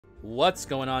What's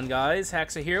going on, guys?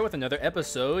 Haxa here with another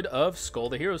episode of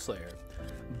Skul the Hero Slayer.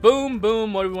 Boom,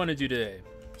 boom, what do we want to do today?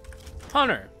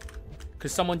 Hunter.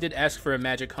 Because someone did ask for a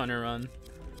magic hunter run.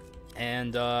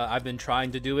 And I've been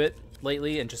trying to do it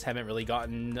lately and just haven't really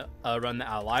gotten a run that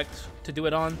I liked to do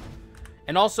it on.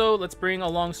 And also, let's bring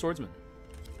along swordsman.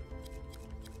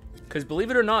 Because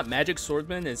believe it or not, magic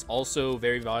swordsman is also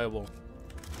very valuable.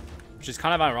 Which is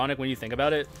kind of ironic when you think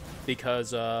about it.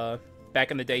 Because back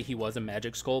in the day, he was a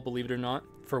magic skull, believe it or not,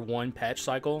 for one patch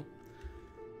cycle.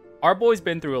 Our boy's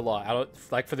been through a lot.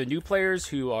 Like, for the new players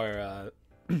who are,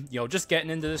 just getting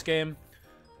into this game,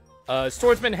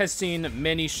 Swordsman has seen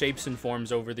many shapes and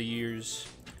forms over the years.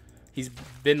 He's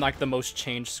been, like, the most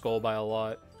changed skull by a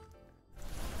lot.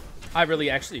 I really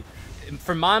actually,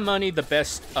 for my money, the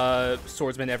best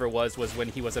Swordsman ever was when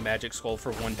he was a magic skull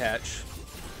for one patch.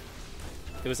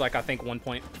 It was, like, I think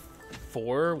 1.4.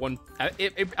 I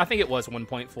think it was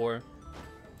 1.4.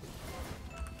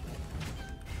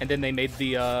 And then they made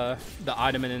the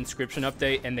item and inscription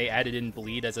update, and they added in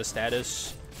bleed as a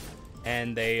status,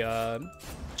 and they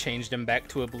changed him back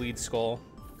to a bleed skull.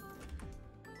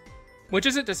 Which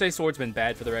isn't to say Swordsman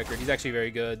bad, for the record. He's actually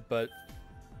very good, but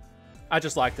I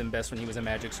just liked him best when he was a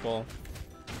magic skull.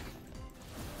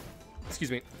 Excuse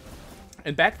me.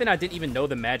 And back then, I didn't even know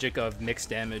the magic of mixed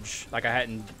damage. Like, I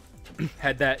hadn't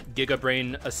had that Giga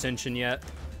Brain Ascension yet.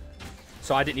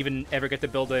 So I didn't even ever get to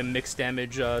build a mixed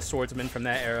damage swordsman from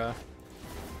that era.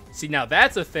 See, now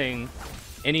that's a thing.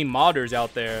 Any modders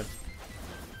out there,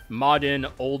 mod in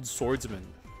old swordsman.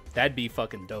 That'd be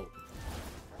fucking dope.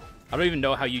 I don't even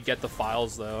know how you'd get the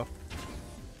files, though.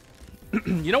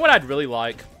 You know what I'd really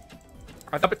like?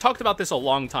 I talked about this a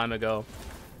long time ago,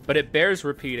 but it bears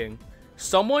repeating.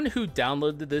 Someone who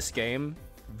downloaded this game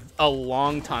a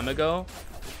long time ago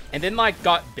and then, like,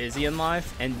 got busy in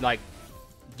life and, like,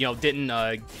 didn't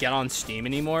get on Steam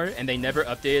anymore, and they never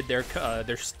updated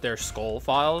their Skull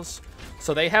files.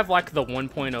 So they have, like, the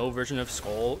 1.0 version of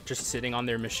Skull just sitting on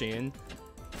their machine.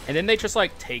 And then they just,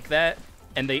 like, take that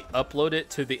and they upload it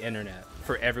to the internet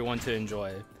for everyone to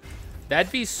enjoy.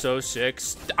 That'd be so sick.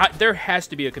 There has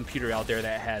to be a computer out there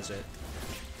that has it.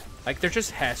 Like, there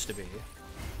just has to be.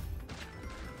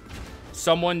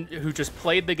 Someone who just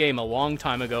played the game a long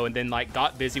time ago and then, like,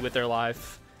 got busy with their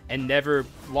life and never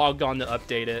logged on to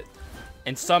update it,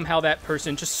 and somehow that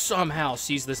person just somehow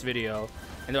sees this video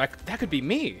and they're like, that could be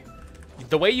me.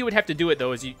 The way you would have to do it,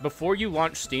 though, is before you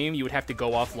launch Steam, you would have to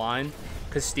go offline,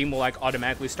 because Steam will, like,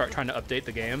 automatically start trying to update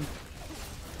the game,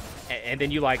 and then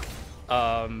you, like,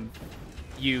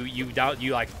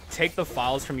 you like take the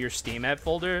files from your Steam app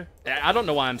folder. I don't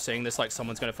know why I'm saying this like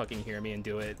someone's gonna fucking hear me and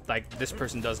do it. Like, this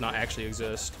person does not actually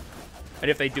exist, and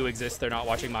if they do exist, they're not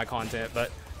watching my content.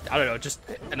 But I don't know,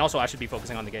 and also I should be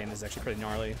focusing on the game. This is actually pretty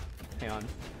gnarly. Hang on,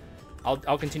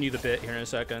 I'll continue the bit here in a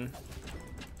second.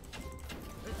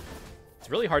 It's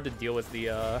really hard to deal with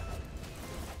the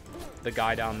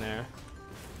guy down there.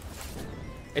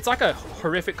 It's like a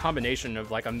horrific combination of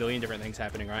like a million different things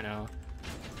happening right now.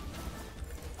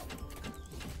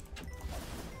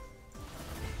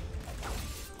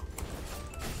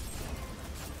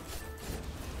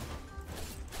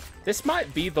 This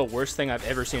might be the worst thing I've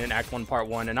ever seen in Act 1 Part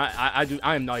 1, and I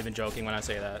am not even joking when I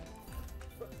say that.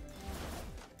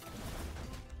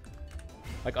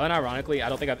 Like, unironically, I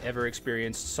don't think I've ever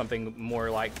experienced something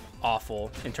more, like, awful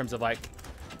in terms of, like,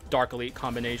 Dark Elite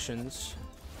combinations.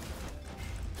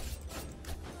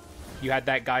 You had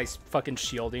that guy fucking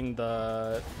shielding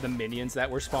the minions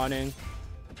that were spawning.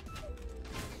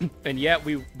 And yet,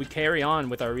 we carry on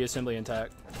with our reassembly attack.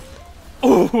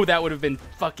 Oh, that would have been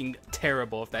fucking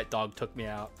terrible if that dog took me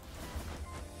out.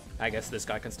 I guess this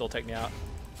guy can still take me out.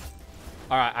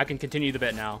 Alright, I can continue the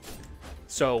bit now.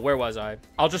 So, where was I?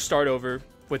 I'll just start over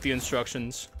with the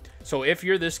instructions. So, if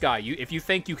you're this guy, if you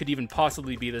think you could even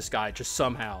possibly be this guy, just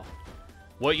somehow,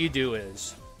 what you do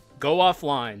is go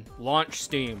offline, launch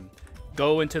Steam,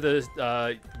 go into the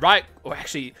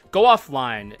go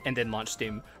offline and then launch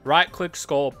Steam. Right-click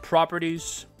Skull,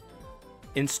 Properties,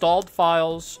 Installed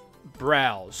Files,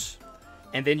 Browse,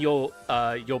 and then you'll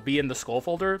be in the Skull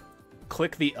folder.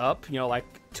 Click the up, like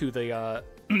to the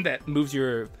that moves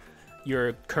your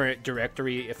current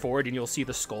directory forward, and you'll see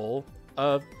the Skull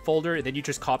folder, and then you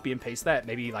just copy and paste that.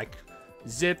 Maybe like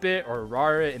zip it or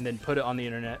rar it and then put it on the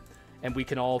internet, and we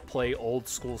can all play old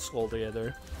school Skull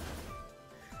together.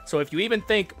 So if you even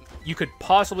think you could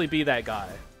possibly be that guy,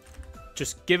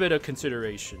 just give it a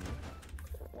consideration,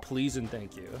 please and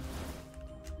thank you.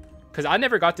 Because I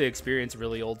never got to experience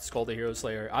really old Skul the Hero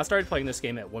Slayer. I started playing this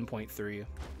game at 1.3,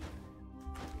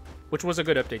 which was a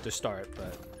good update to start,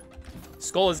 but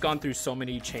Skul has gone through so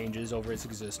many changes over its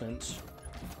existence.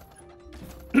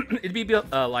 It'd be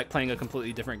like playing a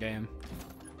completely different game.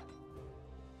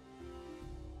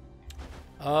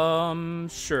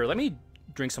 Sure. Let me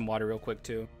drink some water real quick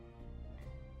too.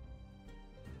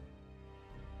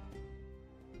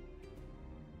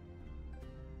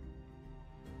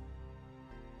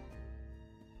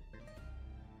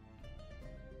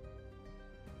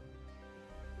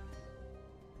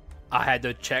 I had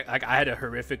to check, like, I had a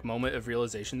horrific moment of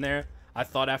realization there. I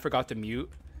thought I forgot to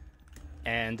mute,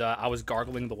 and I was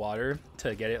gargling the water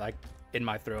to get it, like, in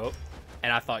my throat,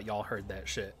 and I thought y'all heard that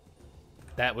shit.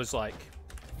 That was, like,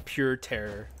 pure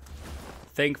terror.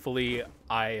 Thankfully,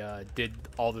 I did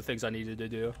all the things I needed to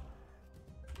do.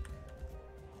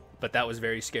 But that was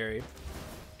very scary.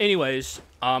 Anyways,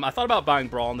 I thought about buying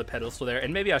Brawl on the pedestal there,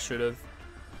 and maybe I should have.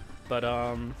 But,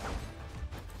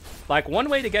 like, one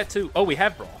way to get to... Oh, we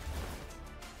have Brawl.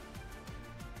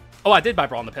 Oh, I did buy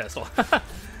Brawl on the pedestal.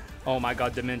 Oh my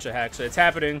god, Dementia Haxa. It's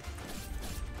happening.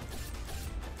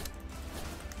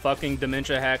 Fucking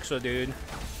Dementia Haxa, dude.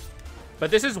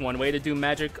 But this is one way to do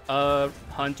Magic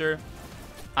Hunter.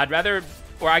 I'd rather...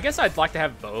 Or I guess I'd like to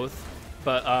have both.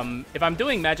 But if I'm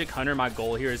doing Magic Hunter, my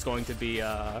goal here is going to be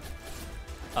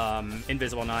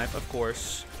Invisible Knife, of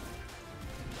course.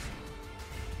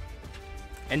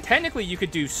 And technically, you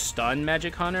could do Stun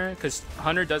Magic Hunter, because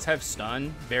Hunter does have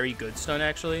Stun. Very good Stun,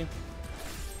 actually.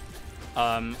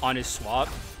 On his swap.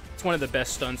 It's one of the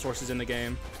best Stun sources in the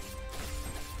game.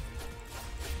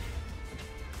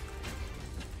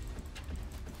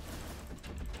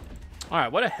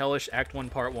 Alright, what a hellish Act 1,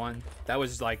 Part 1. That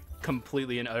was, like,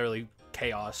 completely and utterly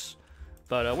chaos.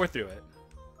 But we're through it.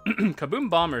 Kaboom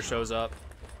Bomber shows up.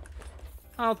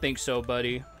 I don't think so,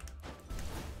 buddy.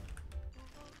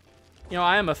 You know,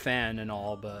 I am a fan and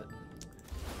all, but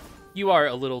you are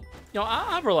a little... You know,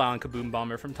 I rely on Kaboom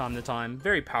Bomber from time to time.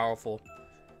 Very powerful.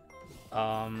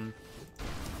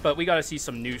 But we gotta see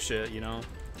some new shit, you know?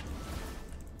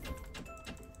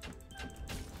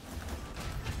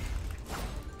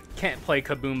 Can't play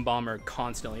Kaboom Bomber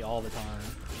constantly all the time.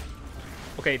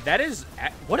 Okay, that is...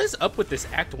 What is up with this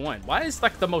Act 1? Why is,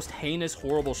 like, the most heinous,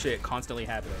 horrible shit constantly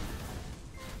happening?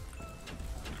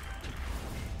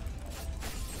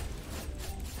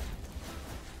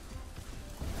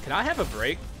 Can I have a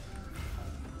break?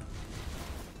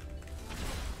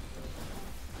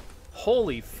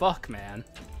 Holy fuck, man.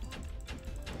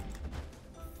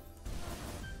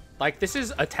 Like, this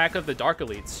is Attack of the Dark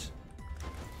Elites.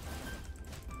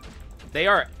 They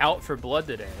are out for blood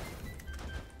today.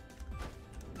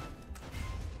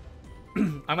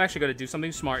 I'm actually going to do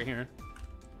something smart here.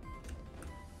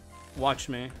 Watch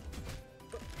me.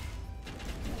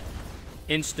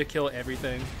 Insta-kill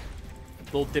everything.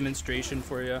 Little demonstration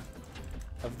for you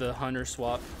of the Hunter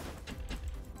swap.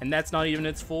 And that's not even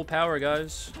its full power,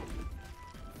 guys.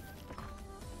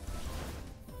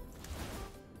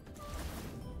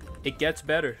 It gets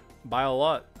better by a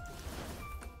lot.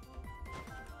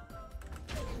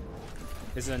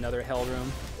 This is another hell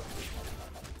room.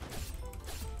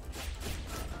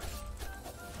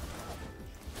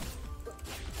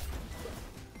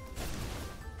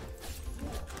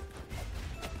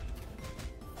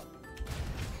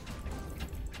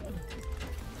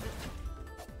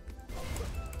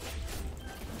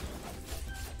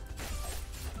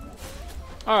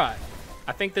 Alright,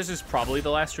 I think this is probably the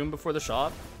last room before the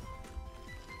shop.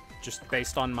 Just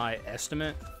based on my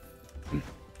estimate.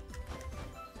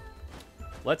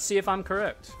 Let's see if I'm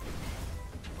correct.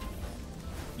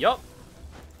 Yup.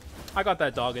 I got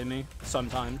that dog in me,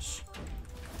 sometimes.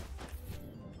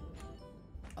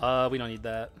 We don't need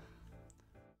that.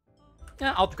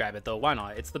 Yeah, I'll grab it though, why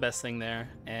not? It's the best thing there,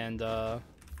 and it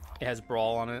has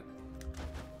Brawl on it.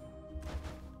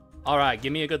 Alright,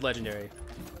 give me a good legendary.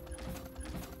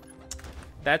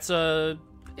 That's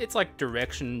it's like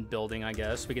direction building, I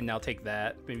guess. We can now take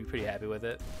that. We'd be pretty happy with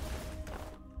it.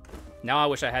 Now I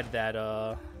wish I had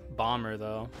that bomber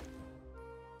though.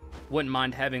 Wouldn't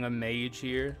mind having a mage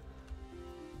here.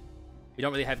 We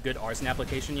don't really have good Arson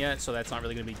application yet, so that's not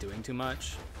really going to be doing too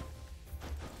much.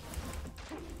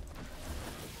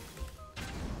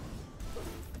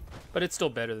 But it's still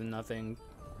better than nothing.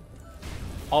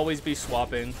 Always be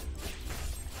swapping.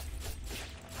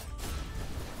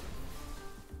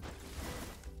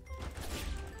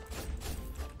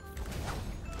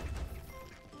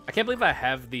 I can't believe I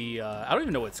have the, I don't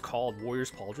even know what it's called, Warrior's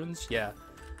Pauldrons? Yeah.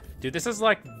 Dude, this is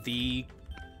like the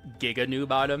giga noob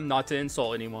item, not to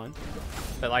insult anyone.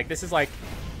 But like, this is like,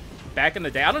 back in the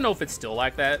day, I don't know if it's still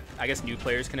like that. I guess new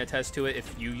players can attest to it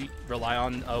if you rely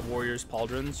on Warrior's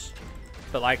Pauldrons.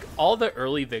 But like, all the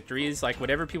early victories, like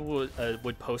whenever people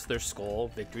would post their Skull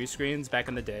victory screens back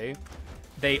in the day,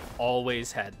 they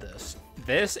always had this.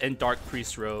 This and Dark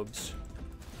Priest robes.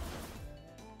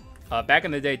 Back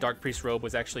in the day, Dark Priest robe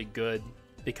was actually good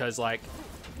because, like,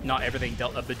 not everything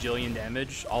dealt a bajillion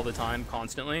damage all the time,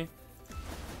 constantly.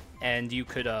 And you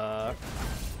could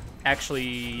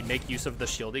actually make use of the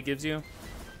shield it gives you.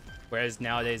 Whereas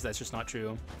nowadays, that's just not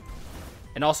true.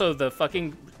 And also, the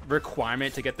fucking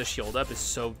requirement to get the shield up is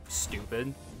so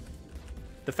stupid.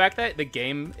 The fact that the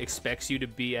game expects you to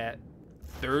be at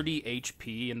 30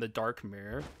 HP in the Dark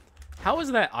Mirror, how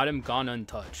is that item gone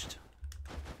untouched?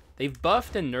 They've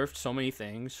buffed and nerfed so many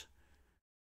things,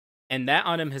 and that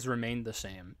item has remained the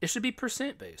same. It should be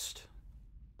percent based.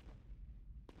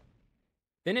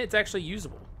 Then it's actually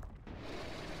usable.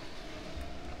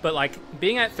 But, like,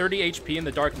 being at 30 HP in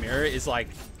the Dark Mirror is, like,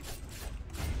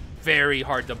 very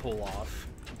hard to pull off.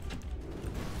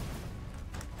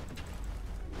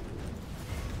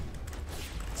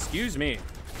 Excuse me.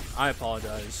 I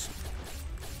apologize.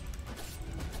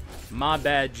 My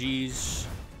bad, G's.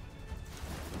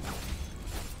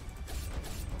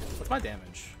 What's my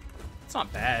damage? It's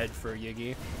not bad for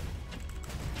Yiggy.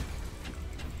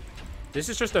 This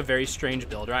is just a very strange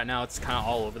build right now. It's kind of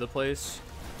all over the place.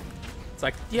 It's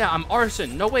like, yeah, I'm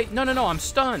Arson. No, wait. No, I'm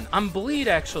stun. I'm bleed,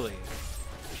 actually.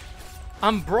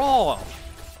 I'm brawl.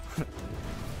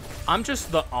 I'm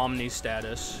just the Omni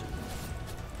status.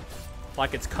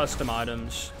 Like it's custom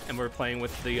items, and we're playing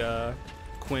with the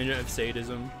Queen of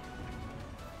Sadism.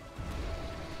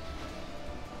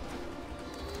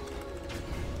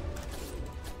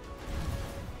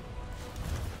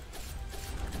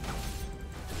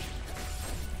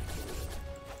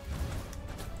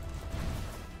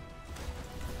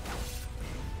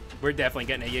 We're definitely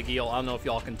getting a Yiggy ult. I don't know if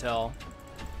y'all can tell.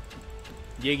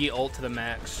 Yiggy ult to the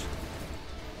max.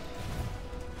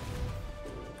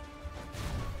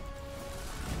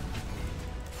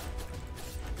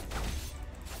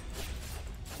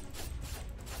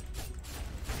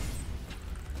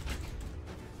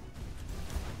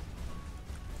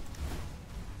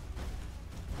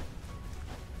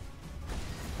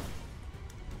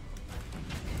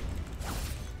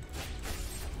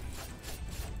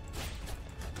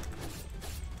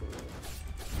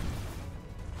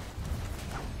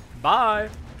 Bye.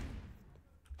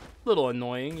 Little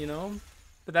annoying, you know,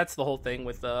 but that's the whole thing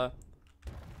with the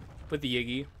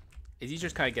Yiggy, is he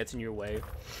just kind of gets in your way.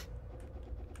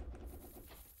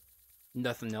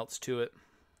 Nothing else to it.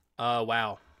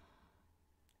 Wow.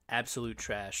 Absolute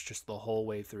trash just the whole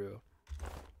way through.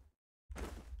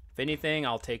 If anything,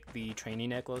 I'll take the training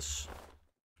necklace,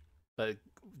 but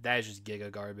that is just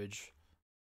giga garbage.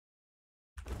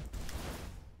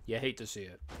 Yeah, hate to see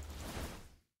it.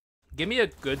 Give me a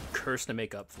good curse to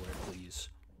make up for it, please.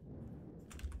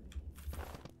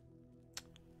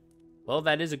 Well,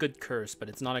 that is a good curse, but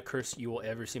it's not a curse you will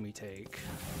ever see me take.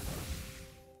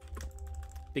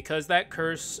 Because that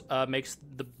curse makes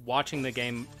watching the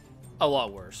game a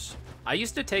lot worse. I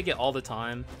used to take it all the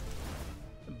time,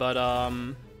 but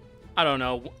I don't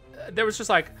know. There was just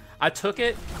like, I took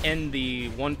it in the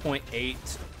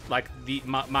 1.8, like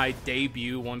my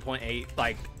debut 1.8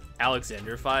 like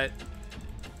Alexander fight.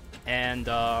 And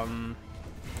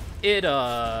it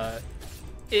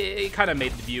kind of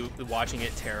made watching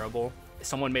it terrible.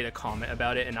 Someone made a comment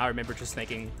about it, and I remember just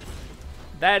thinking,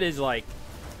 that is like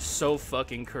so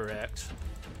fucking correct.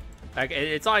 Like,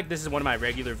 it's not like this is one of my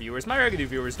regular viewers. My regular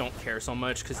viewers don't care so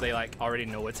much because they like already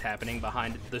know what's happening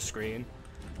behind the screen.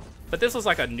 But this was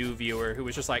like a new viewer who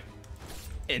was just like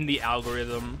in the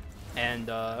algorithm, and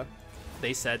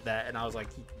they said that, and I was like,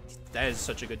 that is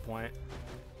such a good point.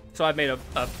 So I've made a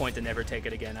point to never take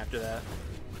it again after that.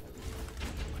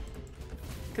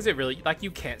 Because it really, like,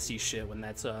 you can't see shit when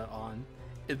that's on.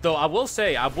 Though I will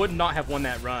say, I would not have won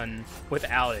that run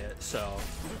without it, so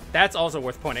that's also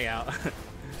worth pointing out.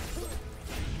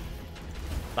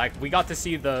 Like, we got to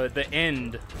see the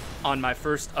end on my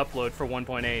first upload for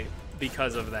 1.8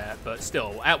 because of that, but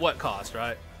still, at what cost,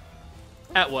 right?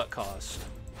 At what cost?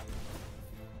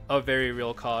 A very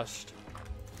real cost.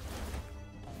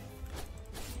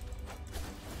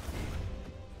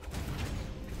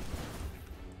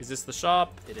 Is this the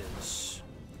shop? It is.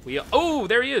 Oh,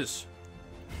 there he is.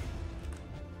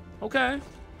 Okay.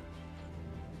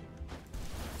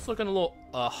 It's looking a little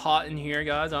hot in here,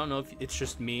 guys. I don't know if it's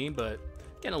just me, but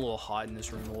getting a little hot in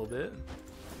this room a little bit.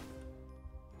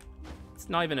 It's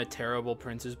not even a terrible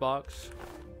Prince's box.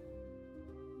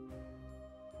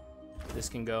 This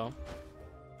can go.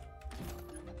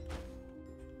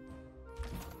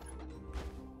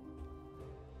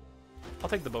 I'll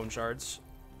take the bone shards.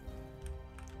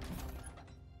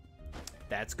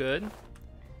 That's good.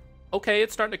 Okay,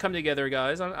 it's starting to come together,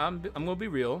 guys. I'm gonna be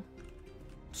real.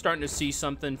 Starting to see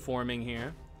something forming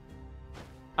here.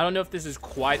 I don't know if this is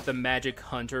quite the Magic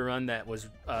Hunter run that was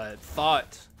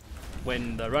thought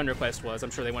when the run request was.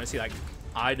 I'm sure they want to see like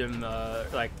item,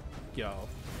 like, you know,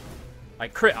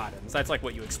 like crit items. That's like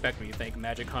what you expect when you think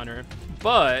Magic Hunter.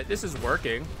 But this is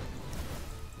working.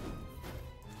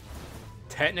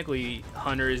 Technically,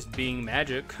 Hunter is being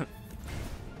magic.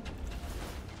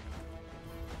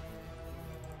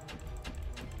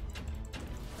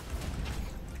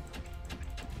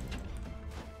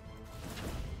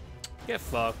 Get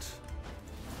fucked.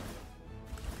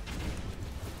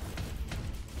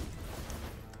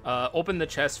 Open the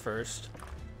chest first.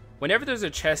 Whenever there's a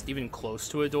chest even close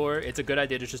to a door, it's a good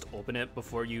idea to just open it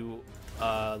before you,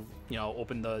 you know,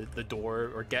 open the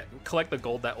door or collect the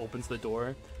gold that opens the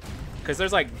door. Because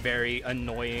there's like very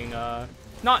annoying,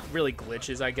 not really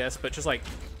glitches, I guess, but just like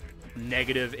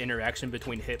negative interaction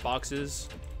between hitboxes.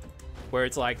 Where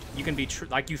it's like, you can be,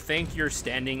 like you think you're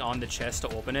standing on the chest to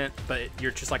open it, but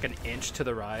you're just like an inch to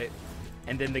the right.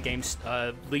 And then the game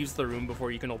leaves the room before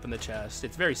you can open the chest.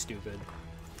 It's very stupid.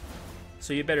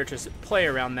 So you better just play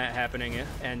around that happening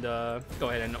and go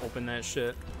ahead and open that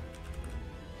shit.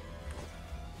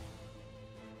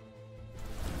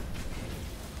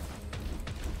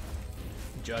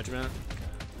 Judgment.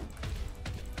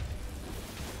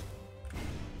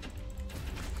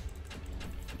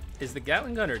 Is the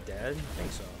Gatling gunner dead? I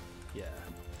think so. Yeah.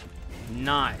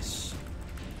 Nice.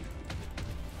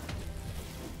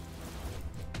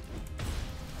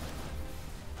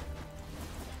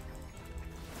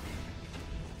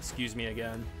 Excuse me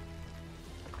again.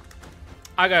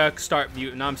 I gotta start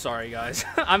muting. I'm sorry, guys.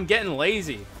 I'm getting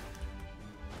lazy.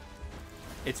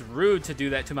 It's rude to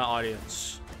do that to my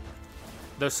audience.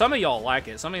 Though some of y'all like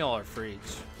it. Some of y'all are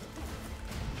freaks.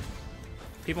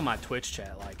 People in my Twitch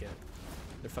chat like it.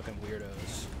 They're fucking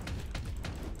weirdos.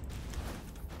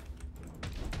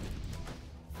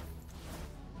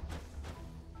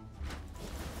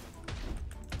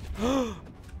 I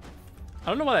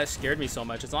don't know why that scared me so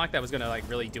much. It's not like that was gonna like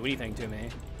really do anything to me.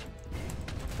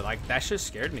 But like that shit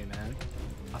scared me, man.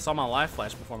 I saw my life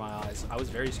flash before my eyes. I was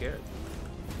very scared.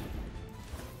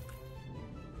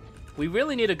 We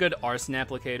really need a good Arson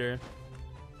applicator.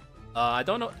 I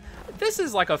don't know. This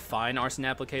is like a fine Arson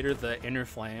applicator, the Inner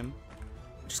Flame.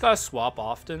 Just gotta swap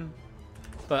often.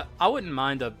 But I wouldn't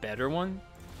mind a better one.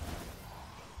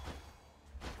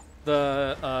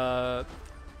 The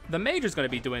Mage is gonna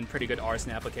be doing pretty good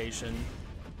Arson application.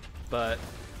 But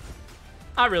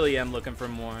I really am looking for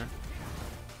more.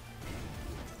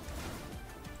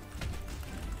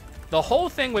 The whole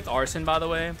thing with Arson, by the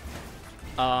way,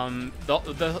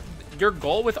 your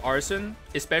goal with Arson,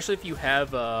 especially if you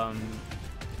have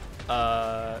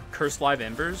Cursed Live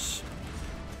Embers,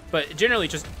 but generally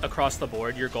just across the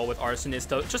board, your goal with Arson is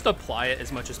to just apply it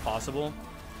as much as possible.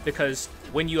 Because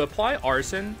when you apply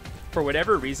Arson, for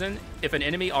whatever reason, if an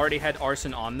enemy already had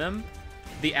Arson on them,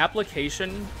 the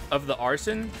application of the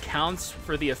Arson counts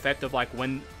for the effect of like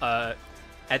when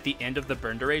at the end of the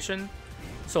burn duration.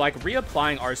 So like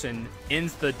reapplying Arson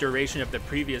ends the duration of the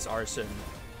previous Arson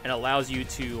and allows you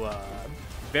to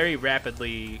very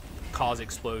rapidly cause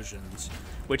explosions,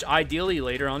 which ideally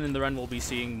later on in the run we'll be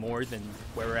seeing more than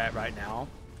where we're at right now.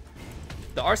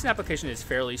 The Arson application is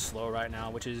fairly slow right now,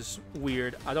 which is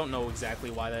weird. I don't know exactly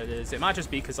why that is. It might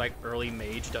just be because like early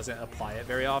Mage doesn't apply it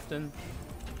very often.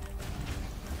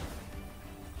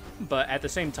 But at the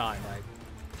same time, like,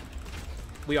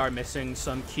 we are missing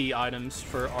some key items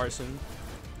for Arson.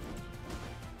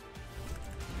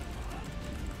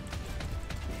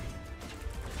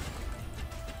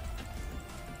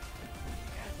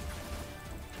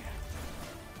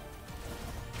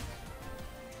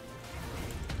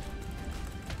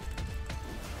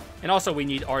 And also we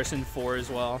need Arson 4 as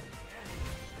well.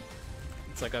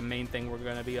 It's like a main thing we're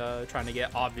going to be trying to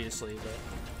get, obviously, but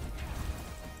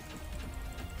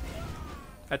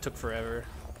that took forever.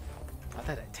 I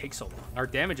thought that takes so long. Our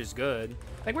damage is good.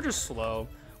 I think we're just slow.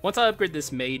 Once I upgrade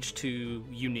this Mage to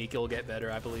Unique, it'll get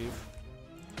better, I believe.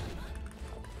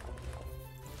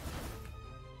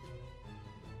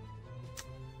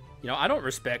 You know, I don't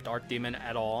respect Archdemon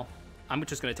at all. I'm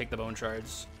just going to take the Bone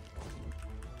Shards.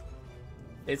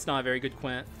 It's not a very good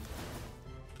Quint.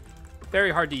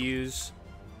 Very hard to use.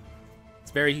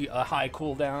 It's very high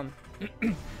cooldown.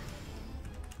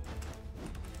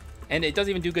 And it doesn't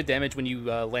even do good damage when you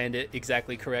land it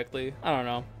exactly correctly. I don't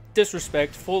know.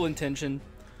 Disrespect, full intention.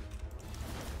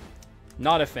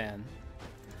 Not a fan.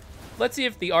 Let's see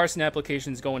if the Arson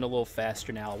application's going a little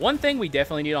faster now. One thing we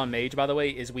definitely need on Mage, by the way,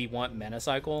 is we want Mana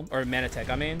Cycle. Or Manatech,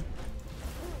 I mean.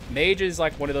 Mage is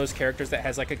like one of those characters that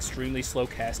has like extremely slow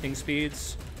casting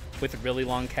speeds. with really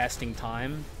long casting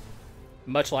time,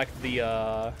 much like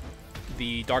the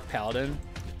Dark Paladin.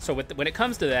 So when it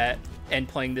comes to that and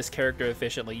playing this character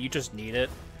efficiently, you just need it.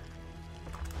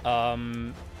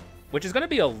 Which is going to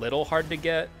be a little hard to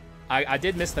get. I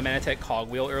did miss the Manatech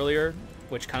cogwheel earlier,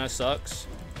 which kind of sucks.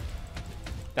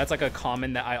 That's like a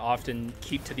common that I often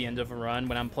keep to the end of a run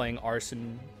when I'm playing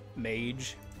Arson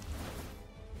Mage.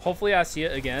 Hopefully I see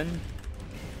it again.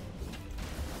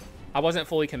 I wasn't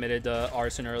fully committed to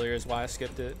Arson earlier is why I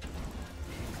skipped it.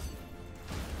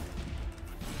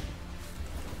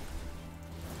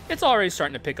 It's already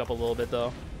starting to pick up a little bit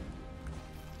though.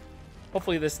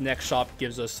 Hopefully this next shop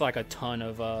gives us like a ton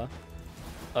of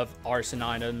Arson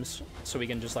items so we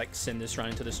can just like send this run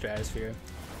into the stratosphere.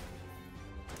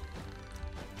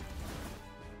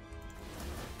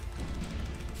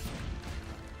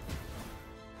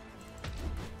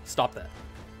 Stop that.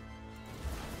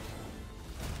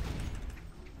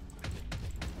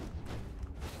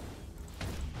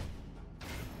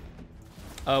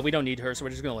 We don't need her, so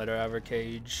we're just gonna let her have her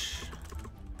cage.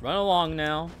 Run along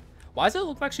now. Why does it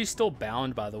look like she's still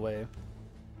bound, by the way?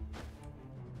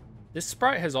 This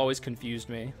sprite has always confused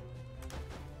me.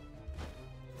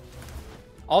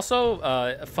 Also,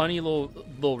 a funny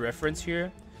little reference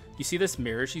here. You see this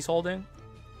mirror she's holding?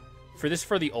 For the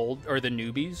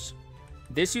newbies,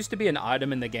 this used to be an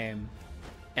item in the game,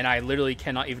 and I literally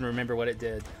cannot even remember what it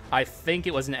did. I think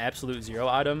it was an Absolute Zero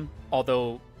item,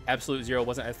 although Absolute Zero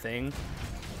wasn't a thing.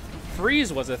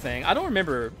 Freeze was a thing. I don't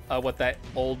remember what that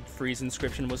old freeze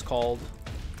inscription was called,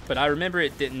 but I remember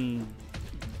it didn't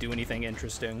do anything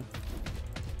interesting.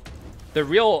 The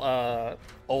real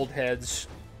old heads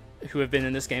who have been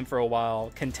in this game for a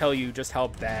while can tell you just how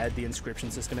bad the inscription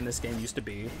system in this game used to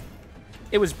be.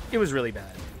 It was really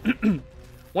bad.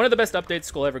 One of the best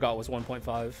updates Skul ever got was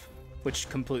 1.5, which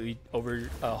completely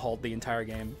overhauled the entire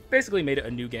game. Basically made it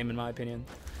a new game in my opinion.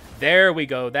 There we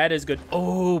go. That is good.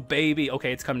 Oh, baby.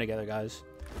 Okay, it's coming together, guys.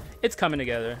 It's coming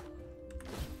together.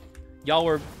 Y'all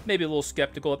were maybe a little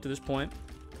skeptical up to this point.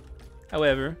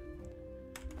 However,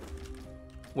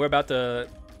 we're about to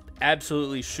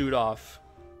absolutely shoot off.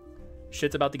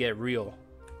 Shit's about to get real.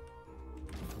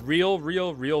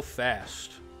 Real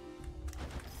fast.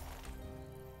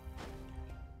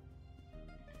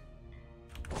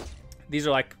 These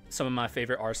are like some of my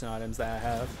favorite Arson items that I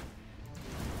have.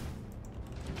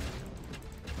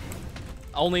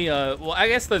 Only, well, I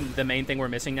guess the main thing we're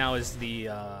missing now is the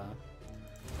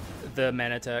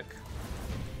Manatech.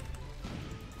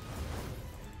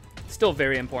 Still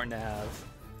very important to have.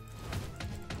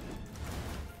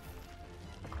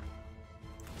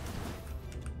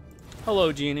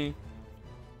 Hello, Genie.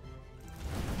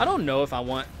 I don't know if I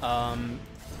want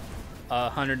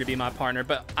Hunter to be my partner,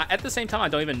 but at the same time, I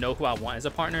don't even know who I want as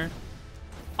a partner.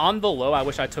 On the low, I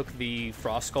wish I took the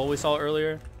Frost Skull we saw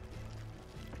earlier.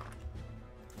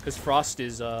 Because Frost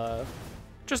is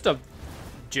just a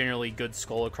generally good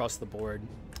skull across the board.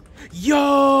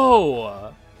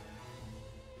 Yo!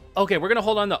 Okay, we're going to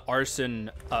hold on to Arson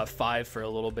 5 for a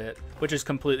little bit, which is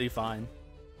completely fine.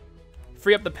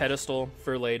 Free up the pedestal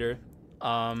for later.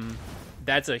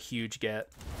 That's a huge get.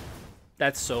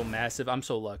 That's so massive. I'm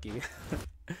so lucky.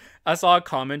 I saw a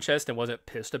common chest and wasn't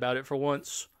pissed about it for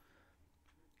once.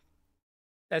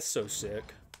 That's so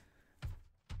sick.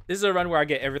 This is a run where I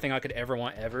get everything I could ever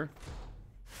want ever.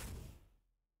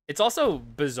 It's also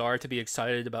bizarre to be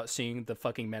excited about seeing the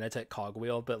fucking Manatech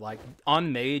cogwheel, but like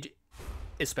on Mage,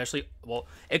 especially, well,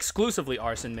 exclusively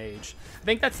Arson Mage. I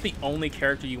think that's the only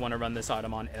character you want to run this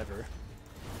item on ever.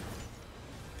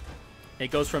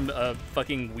 It goes from a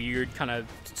fucking weird, kind of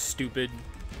stupid,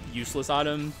 useless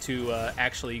item to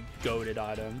actually goated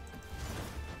item.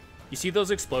 You see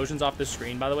those explosions off the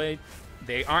screen, by the way?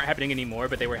 They aren't happening anymore,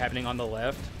 but they were happening on the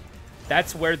left.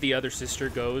 That's where the other sister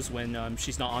goes when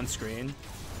she's not on screen.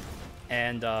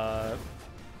 And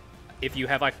if you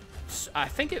have, like, I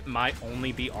think it might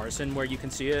only be Arson where you can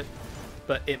see it,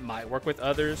 but it might work with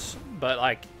others. But,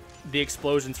 like, the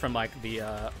explosions from, like,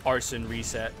 the Arson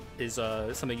reset is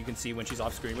something you can see when she's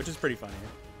off screen, which is pretty funny.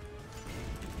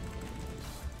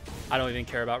 I don't even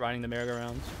care about riding the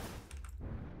merry-go-rounds.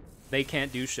 They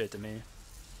can't do shit to me.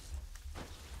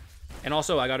 And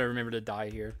also, I gotta remember to die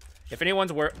here. If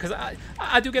anyone's because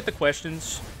I do get the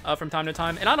questions from time to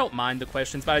time, and I don't mind the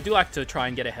questions, but I do like to try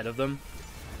and get ahead of them.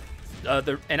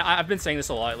 And I've been saying this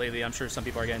a lot lately. I'm sure some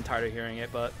people are getting tired of hearing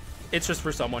it, but it's just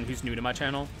for someone who's new to my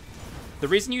channel. The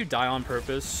reason you die on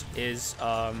purpose is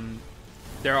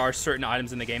there are certain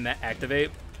items in the game that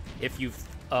activate if you've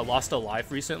lost a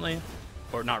life recently,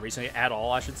 or not recently at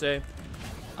all, I should say.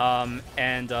 I'm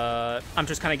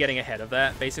just kind of getting ahead of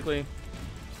that, basically.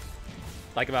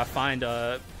 Like if I find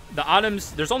the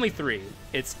items, there's only 3.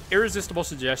 It's Irresistible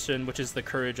Suggestion, which is the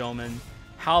Courage Omen,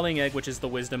 Howling Egg, which is the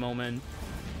Wisdom Omen,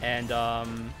 and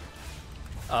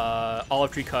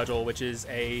Olive Tree Cudgel, which is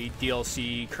a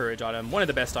DLC Courage item, one of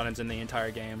the best items in the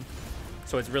entire game.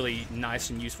 So it's really nice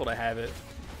and useful to have it.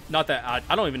 Not that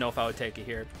I don't even know if I would take it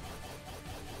here,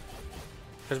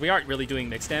 because we aren't really doing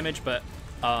mixed damage, but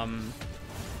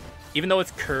even though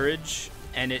it's Courage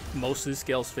and it mostly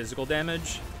scales physical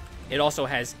damage, it also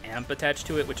has Amp attached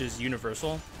to it, which is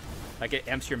universal. Like, it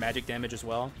amps your magic damage as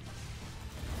well.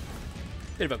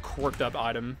 Bit of a quirked up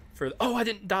item for... Oh, I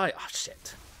didn't die! Oh,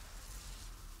 shit.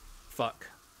 Fuck.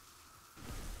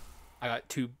 I got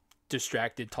too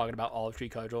distracted talking about Olive Tree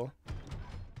Cudgel.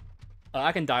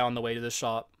 I can die on the way to the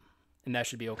shop, and that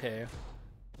should be okay.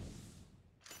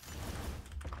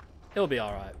 It'll be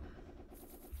alright.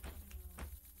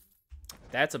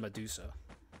 That's a Medusa.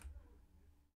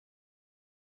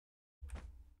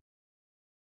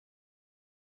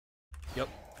 Yep.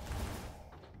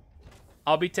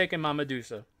 I'll be taking my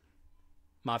Medusa.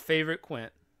 My favorite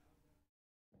Quint.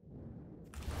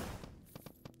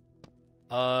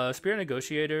 Spirit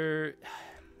Negotiator.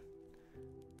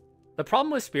 The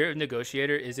problem with Spirit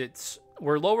Negotiator is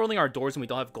we're low rolling our doors and we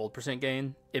don't have gold %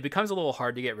 gain. It becomes a little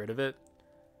hard to get rid of it.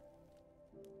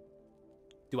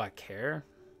 Do I care?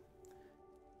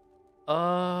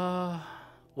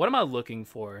 What am I looking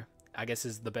for? I guess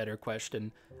is the better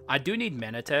question. I do need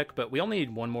Manatech, but we only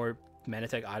need one more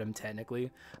Manatech item technically.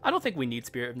 I don't think we need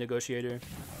Spirit of Negotiator.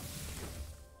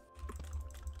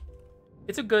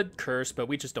 It's a good curse, but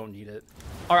we just don't need it.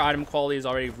 Our item quality is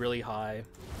already really high.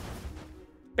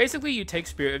 Basically, you take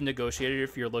Spirit of Negotiator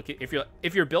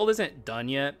if your build isn't done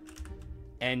yet,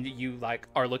 and you like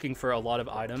are looking for a lot of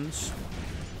items.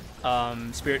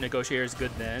 Spirit Negotiator is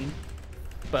good then,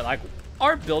 but like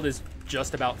our build is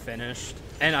just about finished,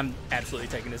 and I'm absolutely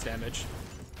taking this damage.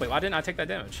 Wait, why didn't I take that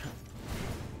damage?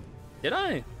 Did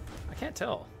I? I can't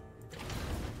tell.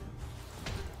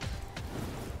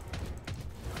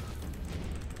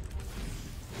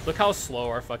 Look how slow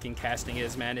our fucking casting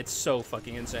is, man. It's so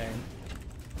fucking insane.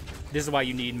 This is why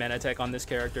you need Manatech on this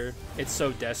character. It's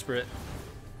so desperate.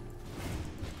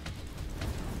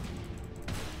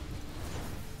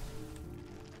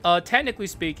 Technically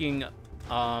speaking,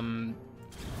 the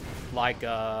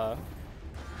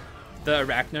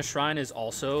Arachna Shrine is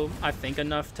also, I think,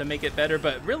 enough to make it better,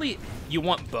 but really, you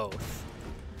want both.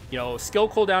 You know, skill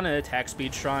cooldown and attack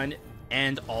speed shrine,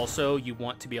 and also you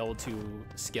want to be able to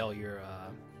scale your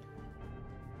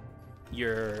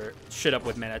shit up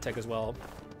with Manatech as well.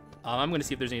 I'm going to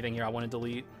see if there's anything here I want to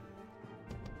delete.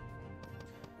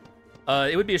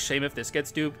 It would be a shame if this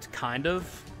gets duped, kind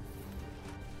of.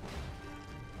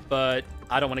 But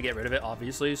I don't want to get rid of it,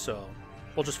 obviously, so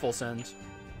we'll just full send.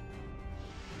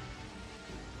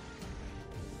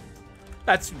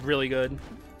 That's really good.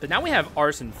 But now we have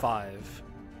Arson 5.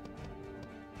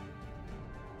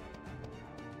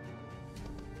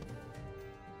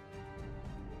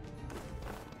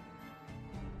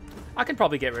 I can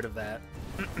probably get rid of that.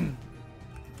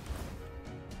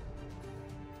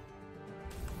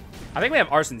 I think we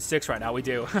have Arson 6 right now. We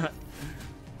do.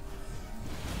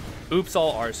 Oops,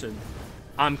 all Arson.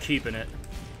 I'm keeping it.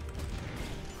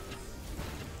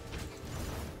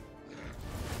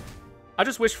 I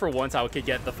just wish for once I could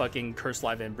get the fucking Cursed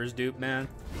Live Embers dupe, man.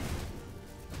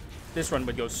 This run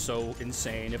would go so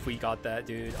insane if we got that,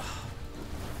 dude.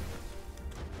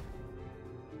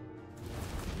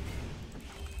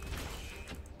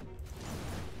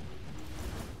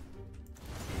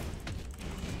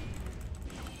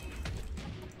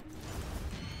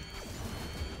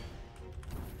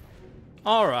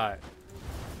 Alright.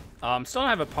 Still don't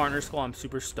have a partner skull I'm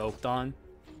super stoked on.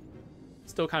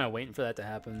 Still kind of waiting for that to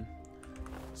happen.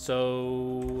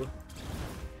 So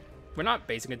we're not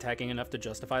basic attacking enough to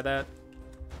justify that.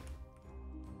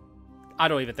 I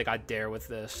don't even think I dare with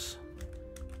this.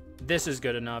 This is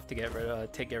good enough to get rid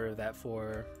of that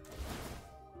for.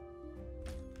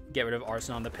 Get rid of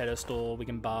Arson on the pedestal. We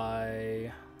can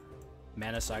buy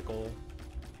Mana Cycle.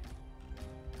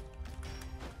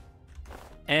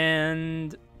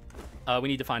 And we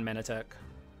need to find Manatech.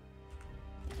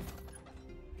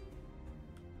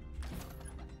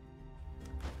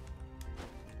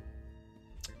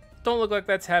 Don't look like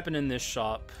that's happened in this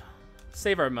shop.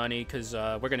 Save our money, because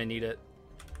we're going to need it.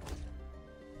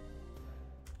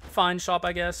 Fine shop,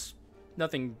 I guess.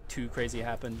 Nothing too crazy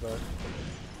happened, but...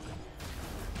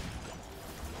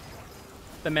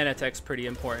 the Manatech's pretty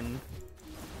important.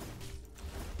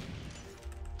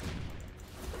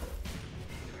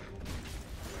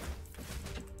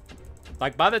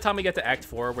 Like, by the time we get to Act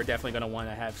 4, we're definitely going to want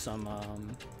to have some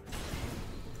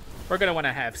we're going to want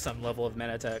to have some level of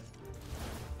Manatech.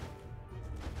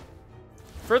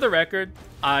 For the record,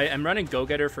 I am running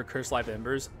Go-Getter for Cursed Live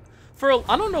Embers.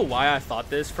 I don't know why I thought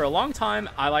this. For a long time,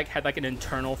 I had like an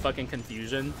internal fucking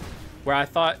confusion where I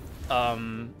thought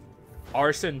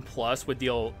Arson Plus would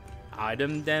deal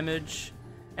item damage.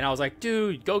 And I was like,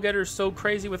 dude, Go-Getter's so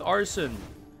crazy with Arson.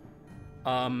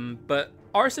 But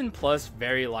Arson Plus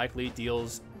very likely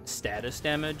deals status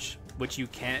damage, which you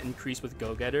can't increase with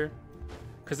Go-Getter.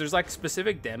 Because there's like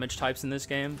specific damage types in this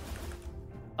game.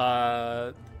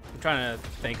 I'm trying to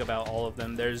think about all of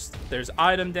them. There's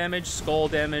item damage, skull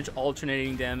damage,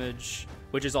 alternating damage,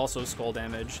 which is also skull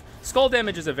damage. Skull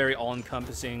damage is a very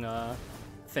all-encompassing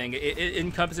thing. It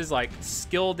encompasses like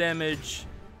skill damage,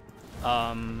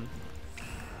 also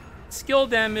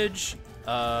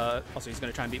he's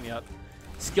gonna try and beat me up.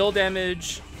 Skill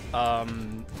damage,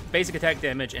 basic attack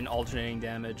damage, and alternating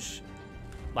damage.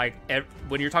 Like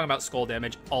when you're talking about skull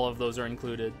damage, all of those are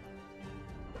included.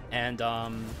 And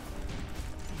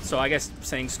so I guess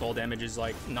saying skull damage is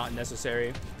like not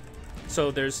necessary. So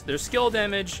there's skill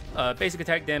damage, basic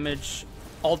attack damage,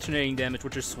 alternating damage,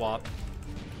 which is swap,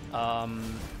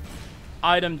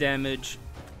 item damage,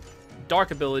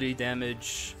 dark ability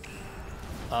damage,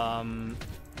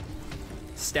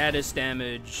 status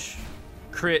damage,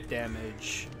 crit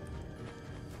damage.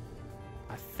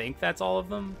 I think that's all of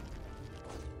them.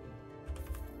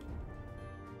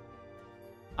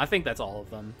 I think that's all of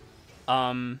them.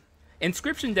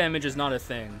 Inscription damage is not a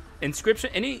thing.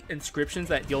 Any inscriptions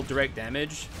that deal direct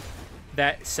damage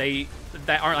that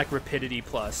aren't like rapidity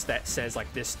plus that says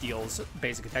like this deals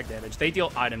basic attack damage, they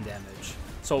deal item damage.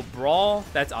 So brawl,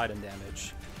 that's item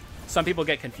damage. Some people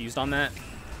get confused on that.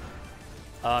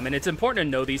 And it's important to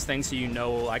know these things so you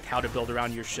know like how to build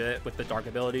around your shit with the dark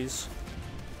abilities.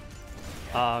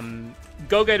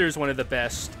 Go-Getter is one of the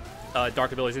best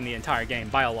dark abilities in the entire game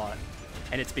by a lot.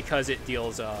 And it's because it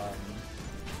deals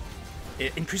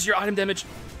it increases your item damage.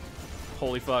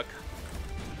 Holy fuck.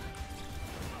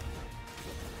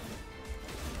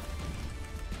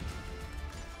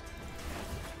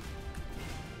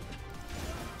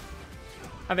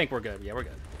 I think we're good. Yeah, we're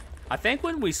good. I think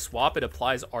when we swap, it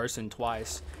applies Arson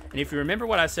twice. And if you remember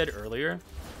what I said earlier,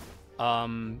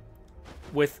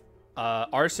 with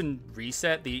Arson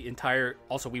reset, the entire...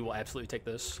 Also, we will absolutely take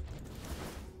this.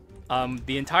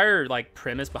 The entire like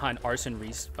premise behind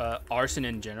Arson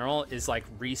in general is like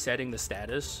resetting the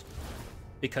status,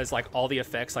 because like all the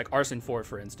effects, like Arson 4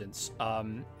 for instance,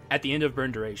 at the end of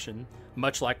burn duration,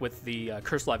 much like with the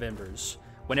Cursed Live Embers,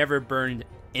 whenever burn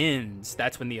ends,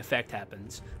 that's when the effect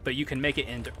happens. But you can make it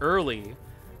end early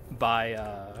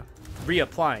by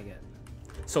reapplying it.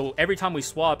 So every time we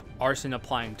swap, Arson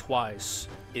applying twice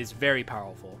is very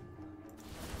powerful.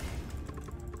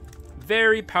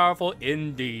 Very powerful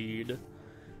indeed.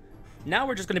 Now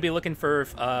we're just going to be looking for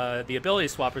the ability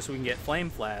swapper so we can get Flame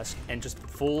Flask and just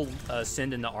full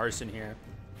send into Arson here.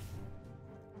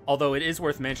 Although it is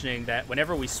worth mentioning that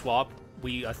whenever we swap,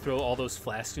 we throw all those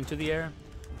flasks into the air.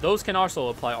 Those can also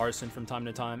apply Arson from time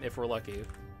to time if we're lucky.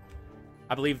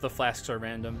 I believe the flasks are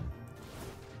random.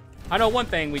 I know one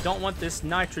thing, we don't want this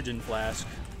nitrogen flask.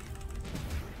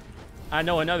 I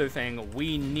know another thing,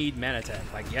 we need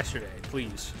Manatech, like yesterday,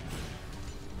 please.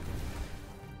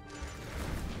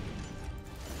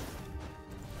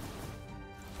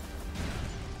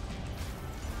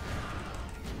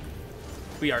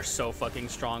 We are so fucking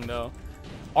strong, though.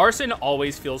 Arson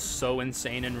always feels so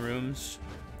insane in rooms.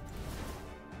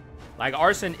 Like,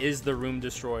 Arson is the room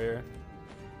destroyer.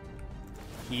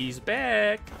 He's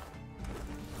back.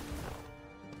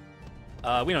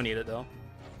 We don't need it, though.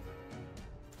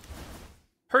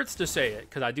 Hurts to say it,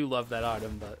 because I do love that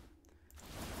item, but...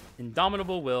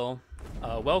 Indomitable Will.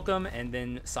 Welcome, and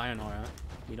then Sayonara.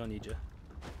 We don't need you.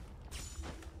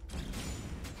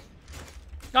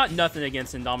 Got nothing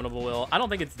against Indomitable Will. I don't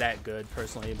think it's that good,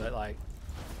 personally, but, like,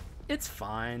 it's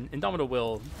fine. Indomitable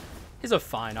Will is a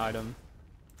fine item.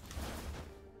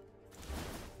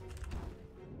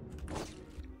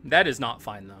 That is not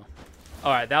fine, though.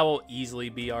 Alright, that will easily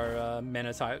be our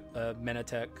Manatech.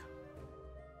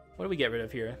 What do we get rid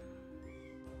of here?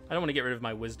 I don't want to get rid of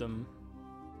my wisdom.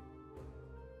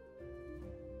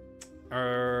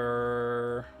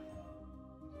 The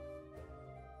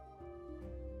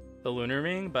Lunar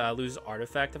Ring, but I lose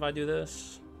Artifact if I do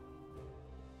this.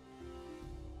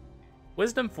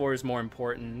 Wisdom 4 is more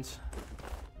important.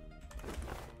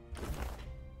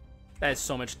 That is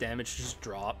so much damage to just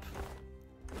drop.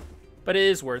 But it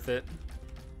is worth it.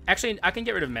 Actually, I can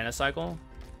get rid of Mana Cycle.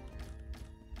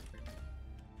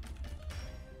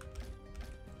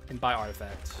 And buy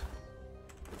Artifact.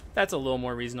 That's a little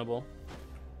more reasonable.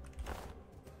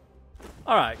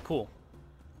 Alright, cool.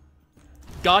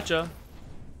 Gotcha.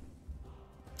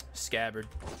 Scabbard.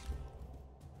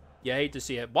 Yeah, I hate to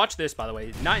see it. Watch this, by the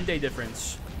way. Night and day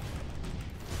difference.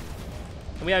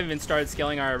 And we haven't even started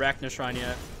scaling our Arachna Shrine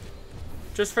yet.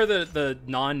 Just for the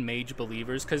non-mage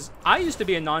believers, because I used to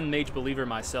be a non-mage believer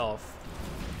myself.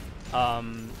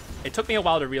 It took me a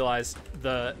while to realize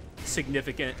the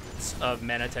significance of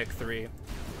Manatech 3.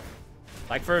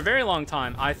 Like, for a very long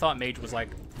time, I thought Mage was, like,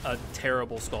 a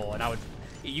terrible skull, and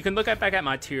you can look back at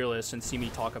my tier list and see me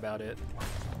talk about it.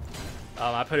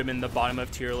 I put him in the bottom of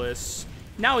tier lists.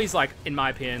 Now he's, like, in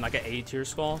my opinion, like an A tier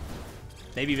skull.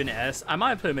 Maybe even S. I might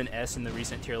have put him in S in the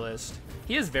recent tier list.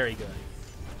 He is very good.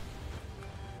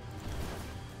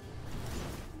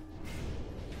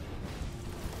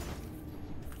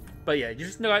 But yeah, you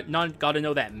just got to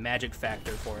know that magic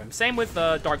factor for him. Same with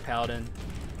Dark Paladin.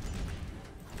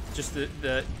 Just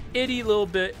the itty little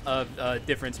bit of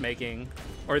difference making.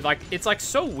 Or like, it's like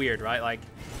so weird, right? Like,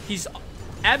 he's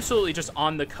absolutely just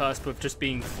on the cusp of just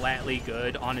being flatly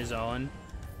good on his own.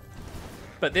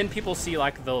 But then people see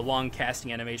like the long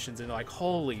casting animations and they're like,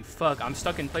 holy fuck, I'm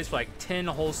stuck in place for like 10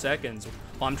 whole seconds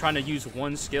while I'm trying to use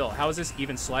one skill. How is this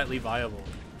even slightly viable?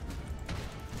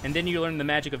 And then you learn the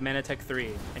magic of Manatech 3,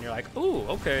 and you're like, ooh,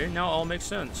 okay, now it all makes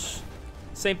sense.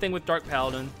 Same thing with Dark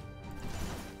Paladin.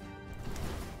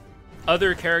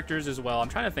 Other characters as well. I'm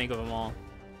trying to think of them all.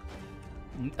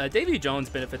 Davy Jones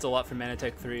benefits a lot from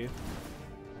Manatech 3.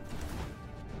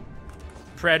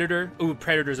 Predator. Ooh,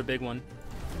 Predator's a big one.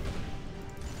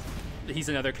 He's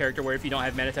another character where if you don't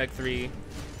have Manatech 3,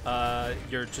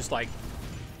 you're just like,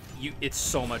 it's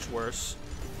so much worse.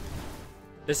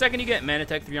 The second you get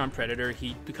Manatech 3 on Predator,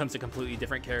 he becomes a completely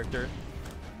different character.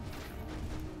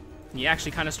 And you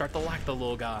actually kind of start to like the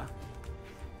little guy.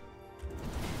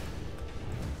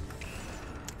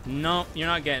 No, you're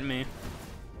not getting me.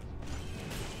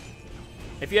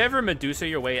 If you ever Medusa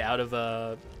your way out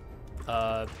of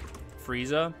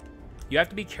Frieza, you have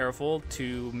to be careful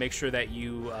to make sure that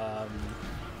you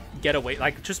get away.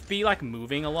 Like, just be like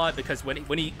moving a lot, because when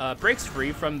he breaks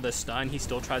free from the stun, he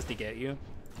still tries to get you.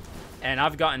 And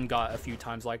I've gotten got a few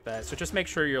times like that. So just make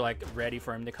sure you're like ready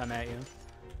for him to come at you.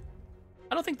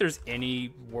 I don't think there's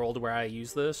any world where I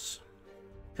use this,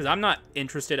 because I'm not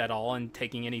interested at all in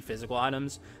taking any physical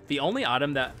items. The only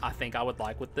item that I think I would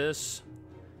like with this,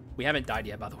 we haven't died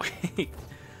yet, by the way.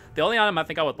 The only item I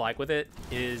think I would like with it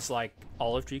is like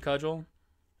Olive Tree Cudgel.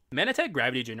 Manatech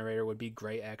Gravity Generator would be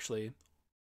great, actually.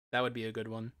 That would be a good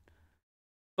one.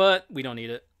 But we don't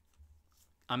need it.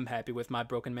 I'm happy with my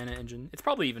Broken Mana Engine. It's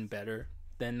probably even better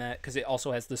than that, because it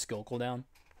also has the skill cooldown.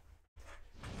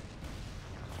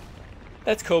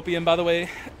 That's Copium, by the way,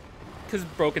 because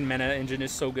Broken Mana Engine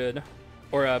is so good.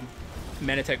 Or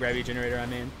Manatech Gravity Generator, I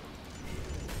mean.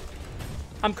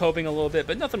 I'm coping a little bit,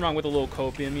 but nothing wrong with a little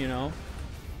Copium, you know.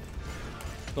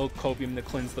 A little Copium to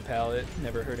cleanse the palate.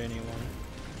 Never hurt anyone.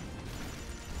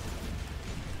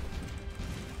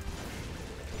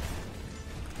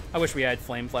 I wish we had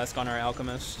Flame Flask on our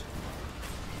Alchemist.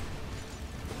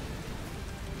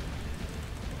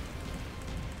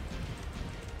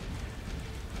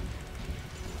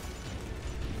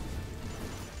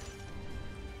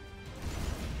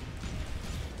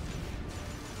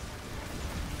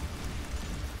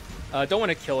 Don't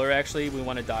want to kill her, actually. We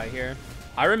want to die here.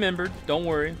 I remembered. Don't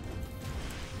worry.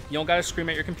 You don't gotta scream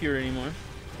at your computer anymore.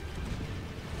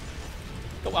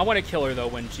 I want to kill her, though,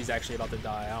 when she's actually about to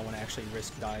die. I don't want to actually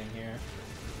risk dying here.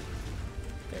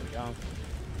 There we go.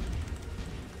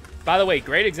 By the way,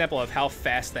 great example of how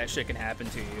fast that shit can happen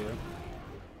to you.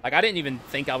 Like, I didn't even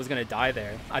think I was going to die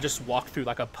there. I just walked through,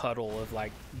 like, a puddle of,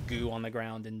 like, goo on the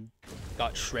ground and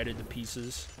got shredded to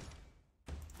pieces.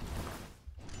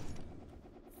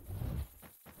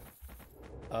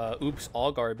 Oops,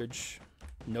 all garbage.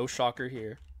 No shocker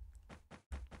here.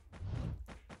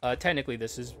 Technically,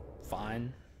 this is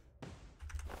fine.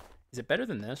 Is it better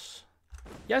than this?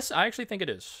 Yes, I actually think it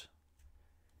is.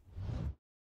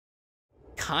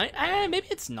 Maybe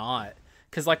it's not.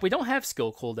 Because, like, we don't have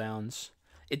skill cooldowns.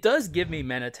 It does give me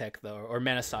Manatech, though, or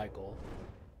Mana Cycle.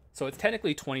 So it's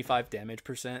technically 25 damage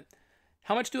 %.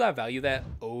 How much do I value that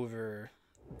over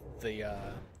the...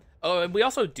 Oh, and we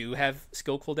also do have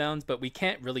skill cooldowns, but we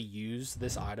can't really use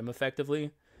this item effectively.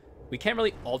 We can't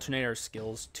really alternate our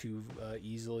skills too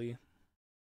easily.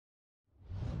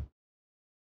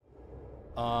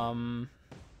 I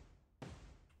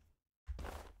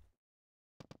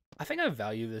think I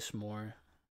value this more.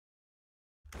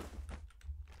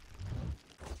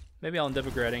 Maybe I'll end up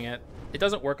regretting it. It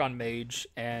doesn't work on Mage,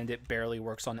 and it barely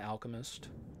works on Alchemist.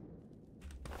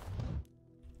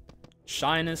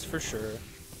 Shyness for sure.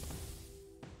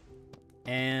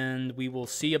 And we will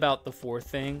see about the fourth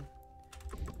thing.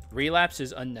 Relapse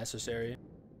is unnecessary.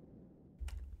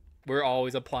 We're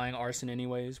always applying Arson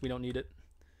anyways. We don't need it.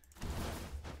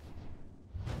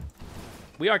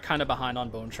 We are kind of behind on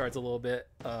bone shards a little bit.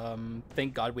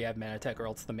 Thank God we have Manatech, or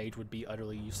else the mage would be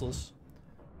utterly useless.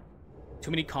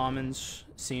 Too many commons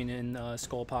seen in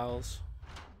skull piles.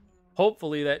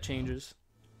 Hopefully that changes.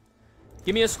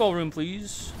 Give me a skull room,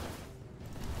 please.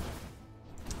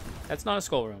 That's not a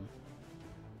skull room.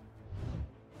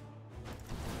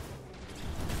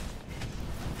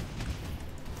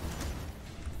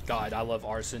 God, I love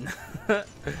Arson.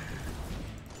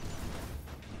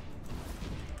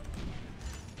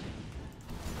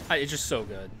 It's just so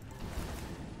good.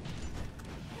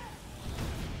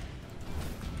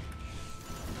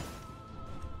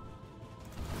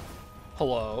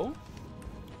 Hello?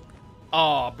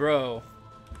 Aw, bro.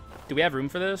 Do we have room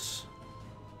for this?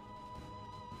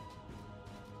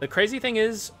 The crazy thing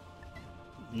is,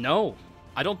 no,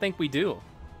 I don't think we do.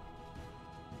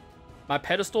 My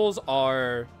pedestals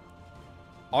are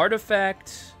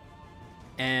Artifact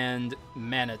and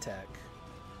Manatech.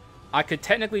 I could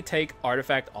technically take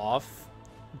Artifact off,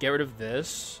 get rid of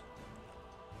this,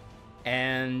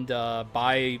 and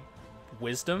buy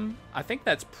Wisdom. I think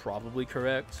that's probably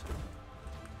correct.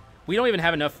 We don't even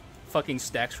have enough fucking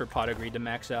stacks for Pot of Greed to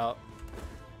max out.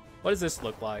 What does this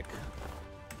look like?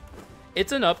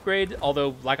 It's an upgrade,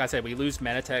 although, like I said, we lose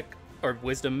Manatech or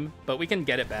Wisdom, but we can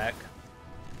get it back.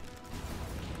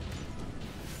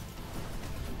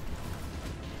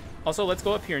 Also, let's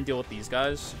go up here and deal with these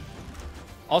guys.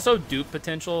 Also, dupe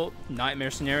potential, nightmare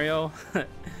scenario.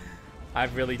 I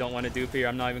really don't want to dupe here,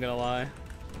 I'm not even gonna lie.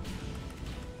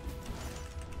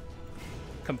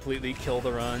 Completely kill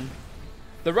the run.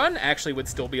 The run actually would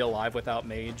still be alive without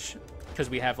Mage, because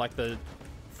we have like the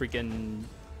freaking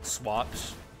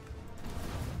swaps.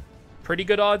 Pretty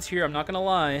good odds here, I'm not gonna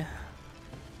lie.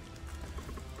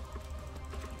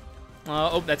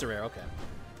 Oh, that's a rare, okay.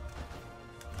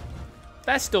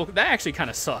 That actually kind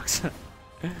of sucks.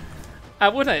 I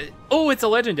wouldn't. Oh, it's a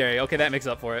legendary. Okay, that makes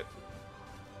up for it.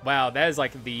 Wow, that is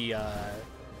like the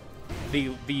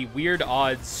weird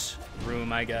odds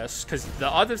room, I guess, because the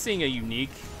odds of seeing a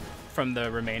unique from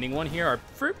the remaining one here are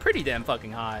pretty damn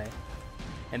fucking high,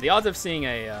 and the odds of seeing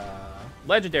a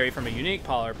legendary from a unique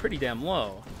pile are pretty damn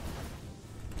low.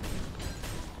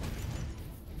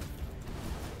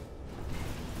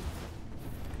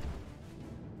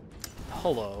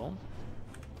 Hello.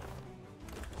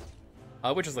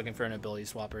 We're just looking for an ability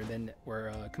swapper, then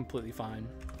we're completely fine.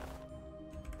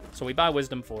 So we buy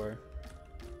Wisdom 4.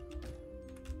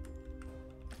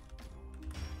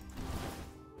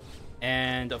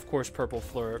 And, of course, Purple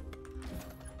Flurp.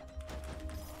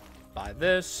 Buy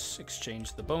this,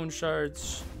 exchange the Bone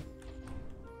Shards.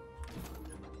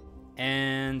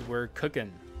 And we're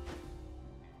cooking.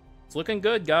 It's looking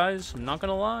good, guys. I'm not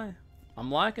gonna lie.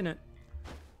 I'm liking it.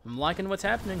 I'm liking what's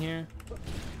happening here.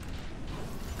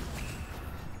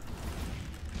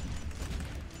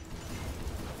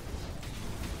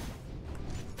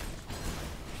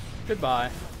 Goodbye.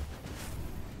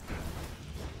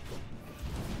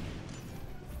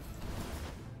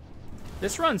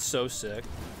 This run's so sick.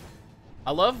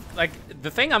 I love, like, the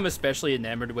thing I'm especially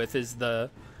enamored with is the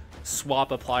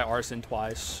swap apply Arson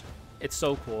twice. It's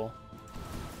so cool.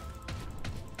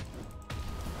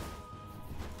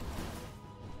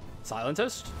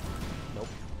 Scientist? Nope.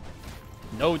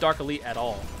 No Dark Elite at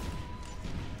all.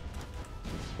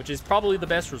 Which is probably the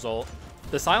best result.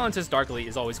 The Scientist Dark Elite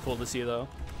is always cool to see, though.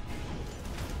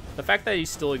 The fact that he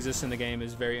still exists in the game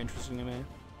is very interesting to me.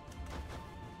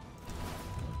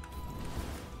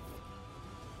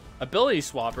 Ability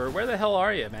Swapper, where the hell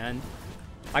are you, man?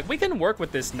 Like, we can work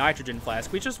with this Nitrogen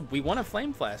Flask. We want a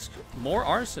Flame Flask. More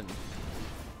Arson.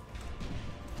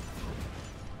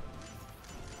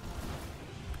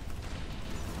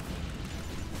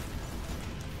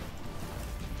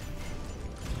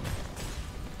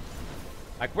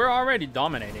 Like, we're already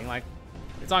dominating. Like,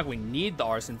 it's not like we need the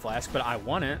Arson Flask, but I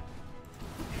want it.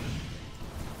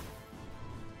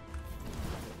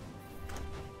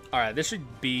 Alright, this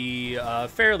should be a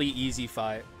fairly easy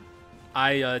fight.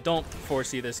 I don't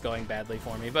foresee this going badly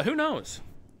for me, but who knows?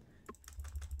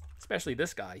 Especially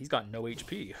this guy. He's got no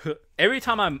HP. Every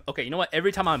time I'm... Okay, you know what?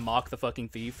 Every time I mock the fucking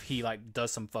thief, he, like,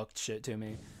 does some fucked shit to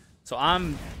me. So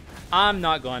I'm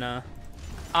not gonna.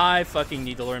 I fucking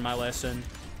need to learn my lesson.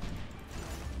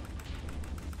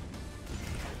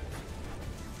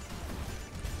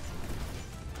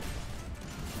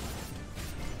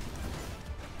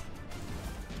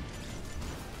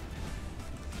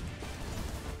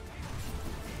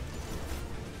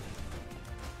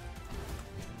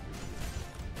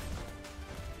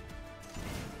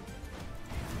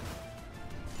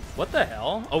 What the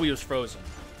hell? Oh, he was frozen.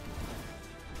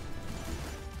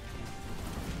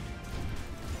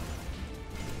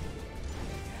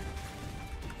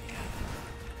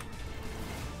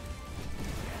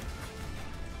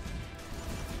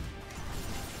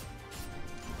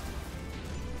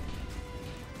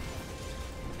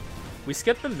 We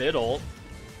skipped the middle.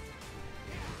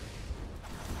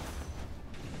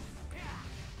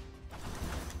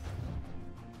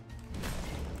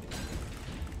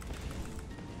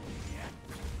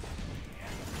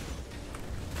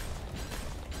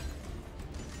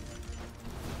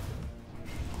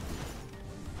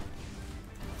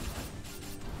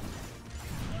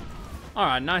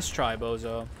 Alright, nice try,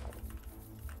 Bozo.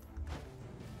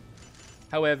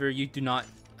 However, you do not,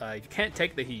 you can't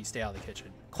take the heat, stay out of the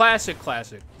kitchen. Classic,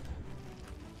 classic.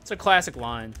 It's a classic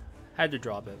line. Had to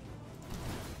drop it.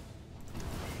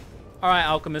 Alright,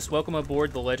 Alchemist, welcome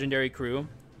aboard the legendary crew.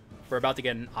 We're about to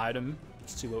get an item.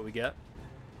 Let's see what we get.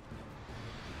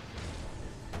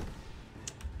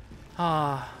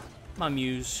 Ah, my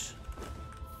muse.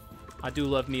 I do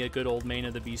love me a good old main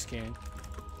of the Beast King.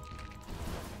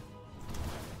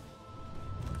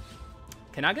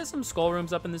 Can I get some skull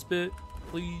rooms up in this bit,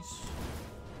 please?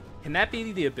 Can that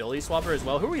be the ability swapper as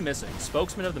well? Who are we missing?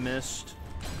 Spokesman of the Mist.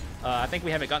 I think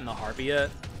we haven't gotten the Harpy yet.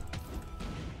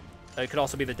 It could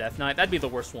also be the Death Knight. That'd be the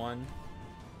worst one.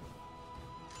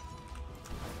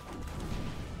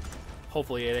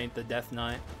 Hopefully it ain't the Death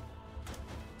Knight.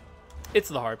 It's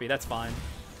the Harpy. That's fine.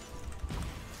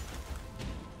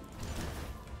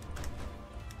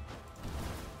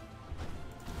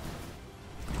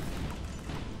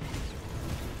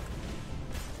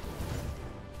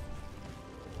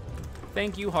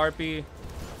 Thank you, Harpy.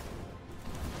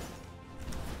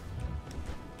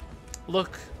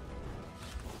 Look.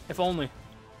 If only.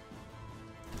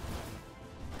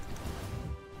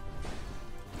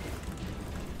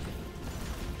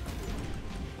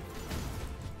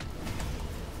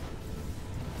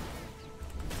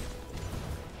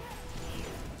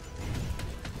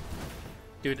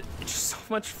 Dude, it's just so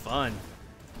much fun.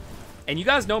 And you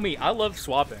guys know me, I love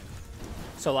swapping.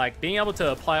 So, like, being able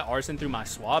to apply Arson through my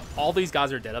swap, all these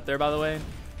guys are dead up there, by the way.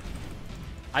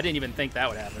 I didn't even think that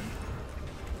would happen.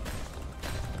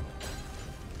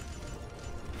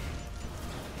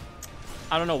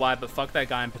 I don't know why, but fuck that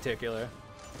guy in particular.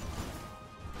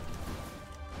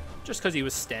 Just because he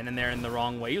was standing there in the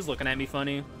wrong way. He was looking at me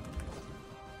funny.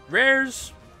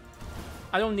 Rares,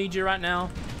 I don't need you right now.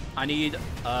 I need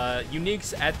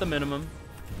uniques at the minimum,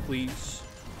 please.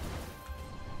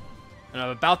 And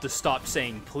I'm about to stop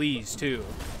saying please, too.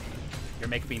 You're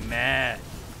making me mad.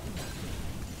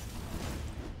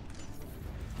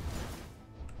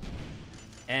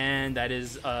 And that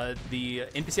is the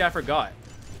NPC I forgot.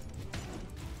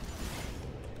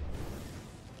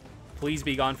 Please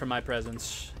be gone from my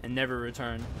presence and never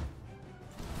return.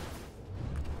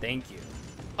 Thank you.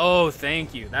 Oh,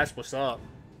 thank you. That's what's up.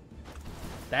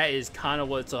 That is kind of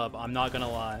what's up. I'm not gonna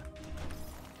lie.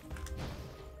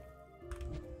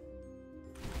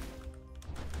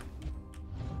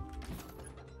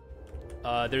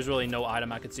 There's really no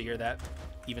item I could see here that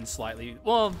even slightly...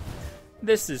 Well,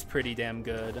 this is pretty damn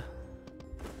good.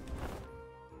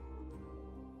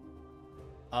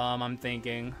 I'm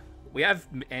thinking... We have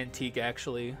Antique,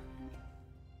 actually.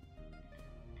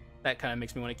 That kind of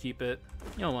makes me want to keep it.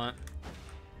 You know what?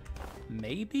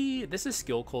 Maybe... This is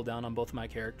skill cooldown on both of my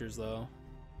characters, though.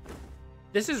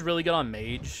 This is really good on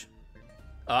Mage.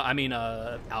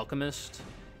 Alchemist.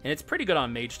 And it's pretty good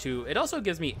on Mage, too. It also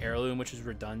gives me Heirloom, which is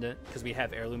redundant, because we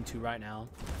have Heirloom 2 right now.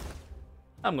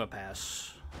 I'm going to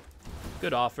pass.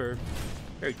 Good offer.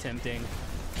 Very tempting.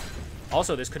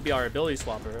 Also, this could be our ability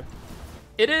swapper.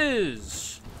 It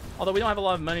is! Although we don't have a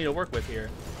lot of money to work with here.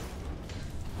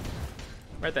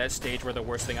 We're at that stage where the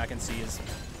worst thing I can see is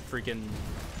freaking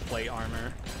plate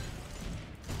armor.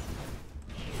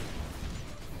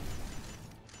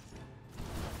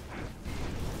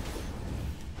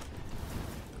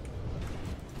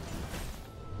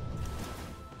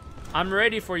 I'm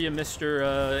ready for you,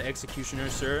 Mr. Executioner,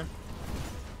 sir.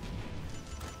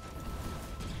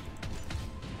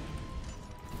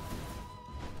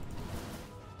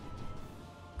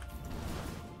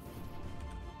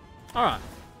 Alright.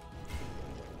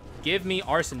 Give me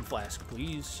Arson Flask,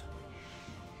 please.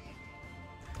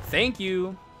 Thank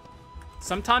you.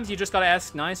 Sometimes you just gotta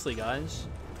ask nicely, guys.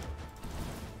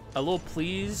 A little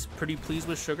please, pretty please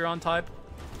with sugar on type,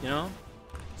 you know?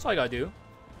 That's all I gotta do.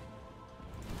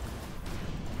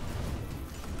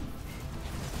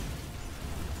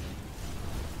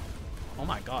 Oh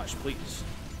my gosh, please.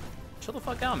 Chill the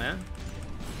fuck out, man.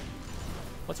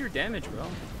 What's your damage, bro?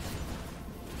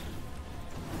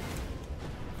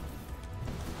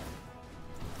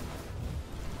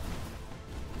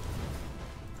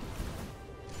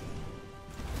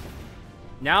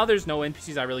 Now there's no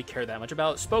NPCs I really care that much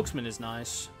about. Spokesman is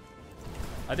nice.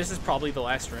 This is probably the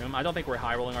last room. I don't think we're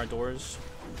high rolling our doors.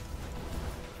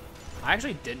 I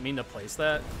actually didn't mean to place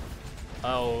that.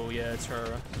 Oh, yeah, it's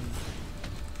her.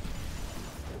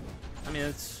 I mean,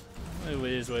 it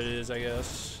is what it is, I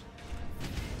guess.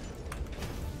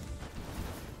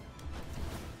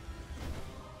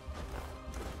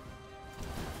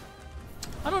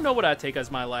 I don't know what I'd take as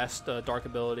my last dark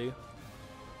ability.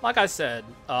 Like I said,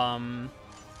 on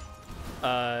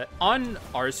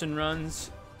Arson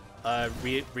runs,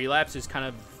 relapse is kind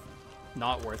of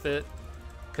not worth it.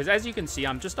 Because as you can see,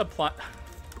 I'm just applying...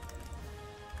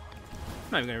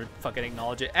 I'm not even going to fucking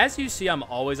acknowledge it. As you see, I'm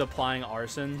always applying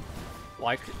Arson.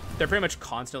 Like, they're pretty much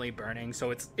constantly burning,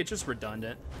 so it's just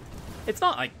redundant. It's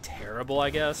not, like, terrible, I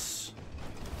guess.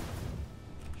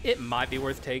 It might be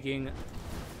worth taking.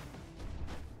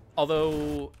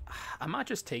 Although, I might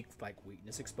just take, like,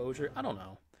 weakness exposure. I don't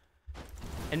know.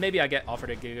 And maybe I get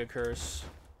offered a Giga Curse.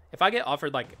 If I get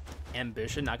offered, like,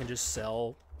 Ambition, I can just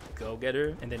sell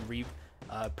Go-Getter and then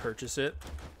purchase it.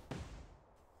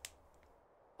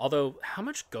 Although, how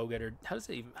much Go-Getter, how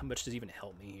much does it even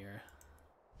help me here?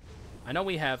 I know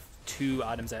we have 2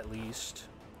 items at least.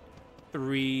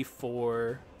 3,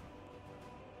 4.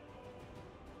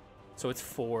 So it's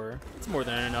 4. It's more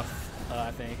than enough,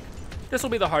 I think. This will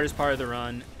be the hardest part of the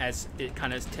run, as it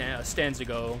kind of stands to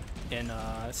go in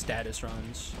status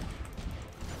runs.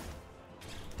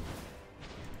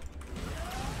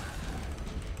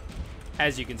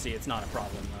 As you can see, it's not a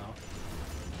problem, though.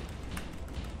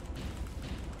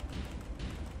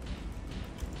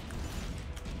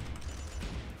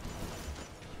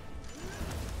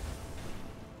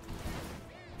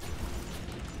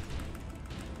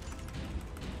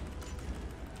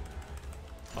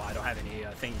 Oh, I don't have any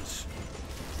things.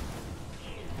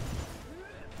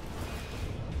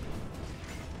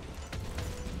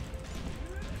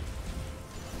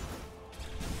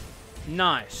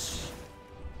 Nice.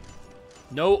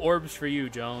 No orbs for you,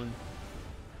 Joan.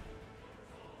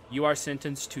 You are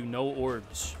sentenced to no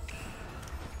orbs.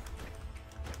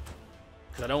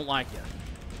 Because I don't like you.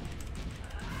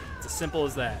 It's as simple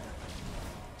as that.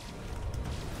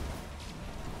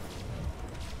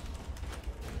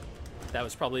 That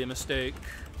was probably a mistake.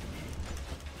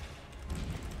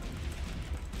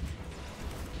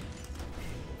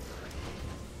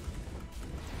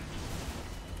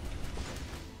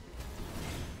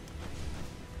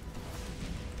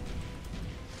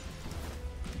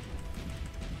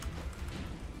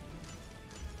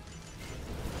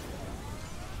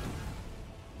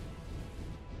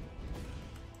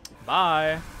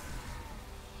 Bye.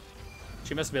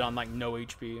 She must have been on like no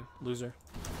HP, loser.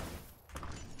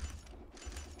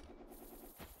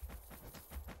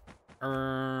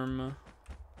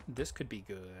 This could be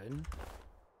good.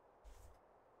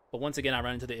 But once again, I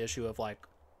run into the issue of like,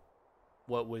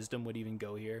 what wisdom would even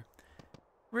go here?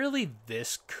 Really,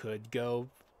 this could go,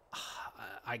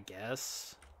 I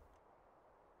guess.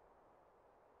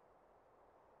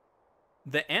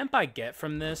 The amp I get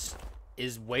from this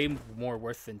is way more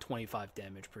worth than 25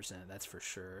 damage %, that's for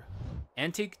sure.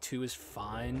 Antique 2 is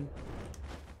fine.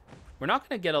 We're not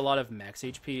going to get a lot of max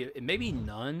HP, maybe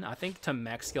none. I think to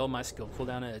max scale my skill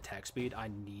cooldown and attack speed, I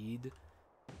need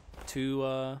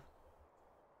to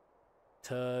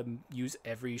use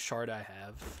every shard I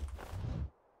have.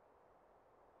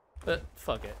 But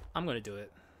fuck it, I'm going to do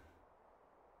it.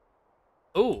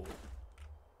 Ooh.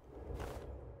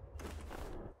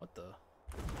 What the?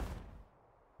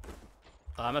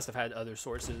 I must have had other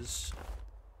sources.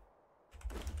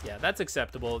 Yeah, that's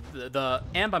acceptable. The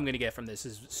amp I'm going to get from this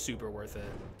is super worth it.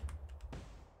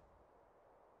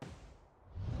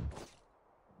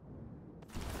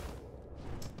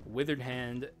 Withered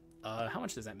Hand. How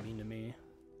much does that mean to me?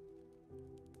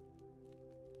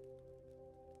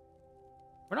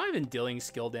 We're not even dealing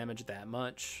skill damage that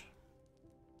much.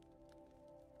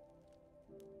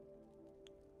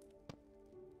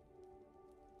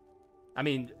 I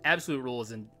mean, Absolute Rule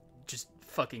isn't just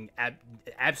fucking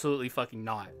absolutely fucking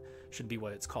not should be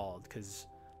what it's called, because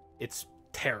it's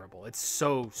terrible. It's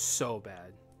so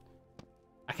bad.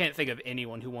 I can't think of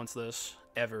anyone who wants this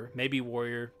ever. Maybe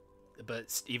Warrior,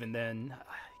 but even then,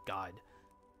 God.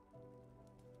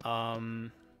 I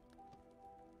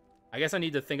guess I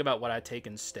need to think about what I take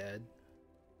instead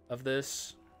of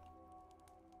this.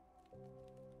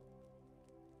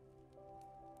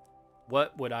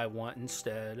 What would I want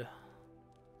instead?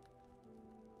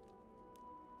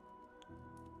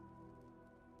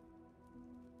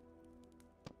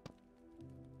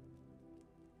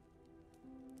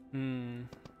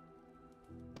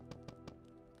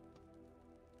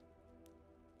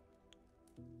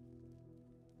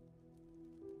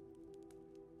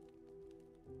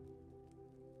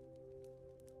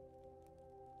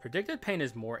 Predicted pain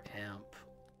is more amp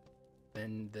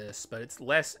than this, but it's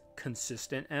less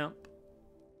consistent amp.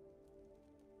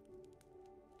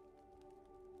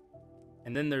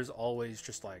 And then there's always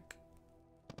just like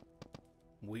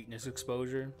weakness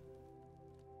exposure.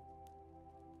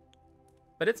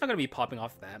 But it's not going to be popping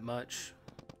off that much.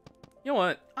 You know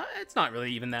what? It's not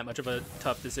really even that much of a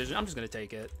tough decision. I'm just going to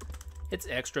take it. It's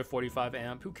extra 45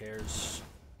 amp. Who cares?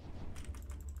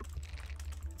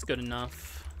 It's good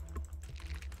enough.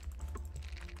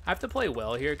 I have to play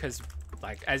well here because,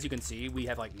 like, as you can see, we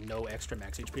have, like, no extra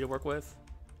max HP to work with.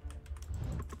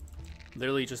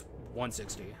 Literally just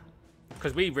 160.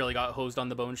 Because we really got hosed on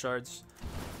the bone shards.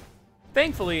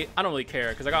 Thankfully, I don't really care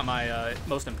because I got my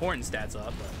most important stats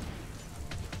up. But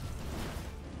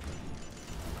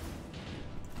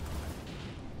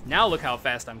now look how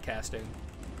fast I'm casting.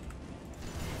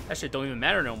 That shit don't even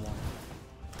matter no more.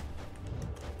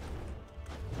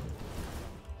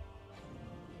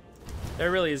 There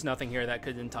really is nothing here that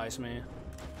could entice me.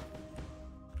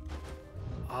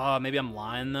 Maybe I'm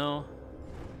lying though.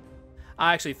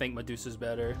 I actually think Medusa's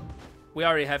better. We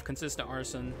already have consistent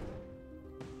Arson.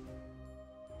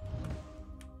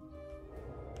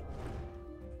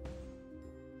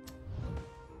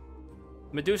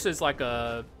 Medusa is like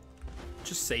a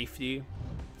just safety.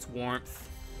 It's warmth.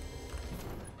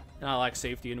 And I like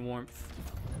safety and warmth.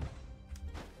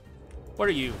 What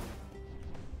are you?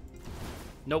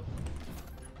 Nope.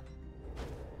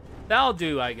 That'll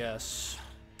do, I guess.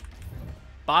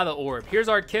 Buy the orb. Here's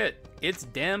our kit. It's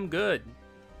damn good.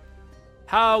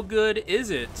 How good is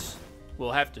it?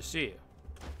 We'll have to see.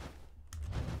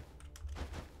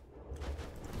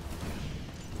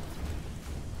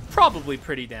 Probably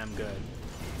pretty damn good.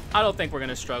 I don't think we're going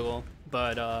to struggle,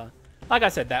 but like I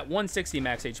said, that 160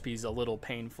 max HP is a little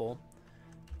painful.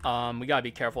 We got to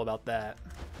be careful about that.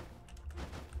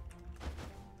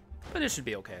 But it should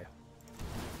be okay.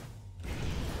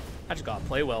 I just got to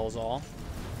play well is all.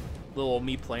 Little old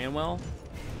me playing well.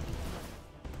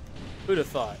 Who'd have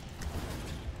thought?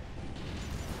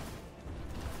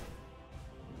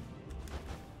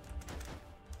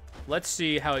 Let's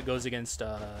see how it goes against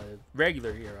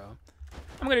regular hero.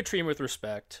 I'm going to treat him with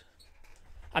respect.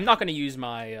 I'm not going to use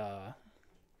my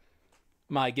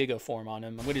my Giga form on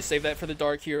him. I'm going to save that for the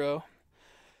Dark Hero.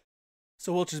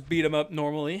 So we'll just beat him up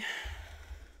normally.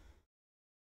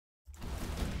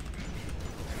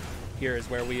 Here is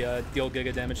where we deal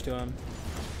Giga damage to him.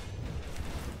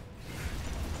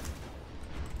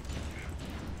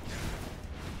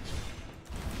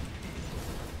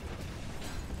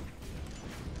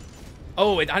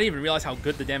 Oh, I didn't even realize how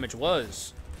good the damage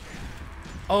was.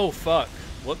 Oh, fuck.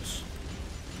 Whoops.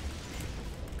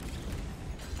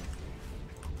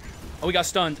 Oh, we got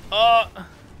stunned.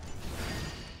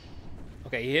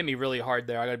 Okay, he hit me really hard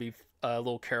there. I gotta be a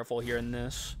little careful here in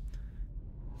this.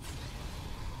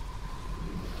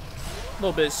 A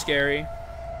little bit scary.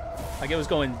 Like, it was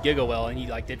going Giga well, and he,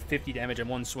 like, did 50 damage in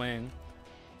one swing.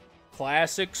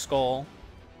 Classic Skull.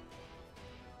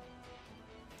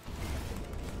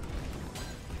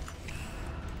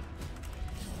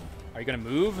 Are you gonna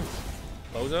move,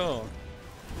 bozo?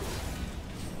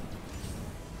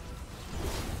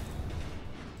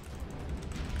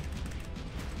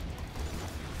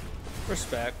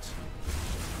 Respect.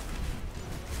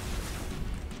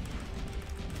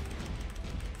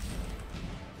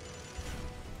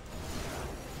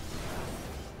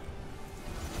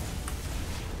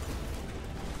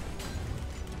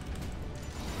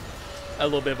 A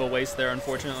little bit of a waste there,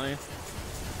 unfortunately.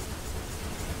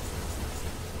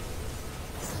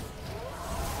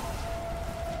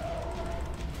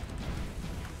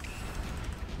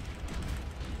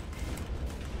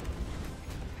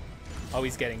 Oh,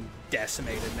 he's getting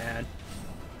decimated, man.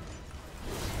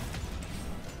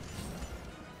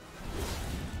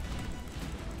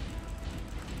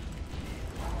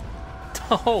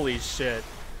 Holy shit.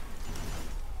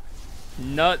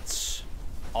 Nuts.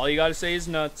 All you gotta say is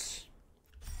nuts.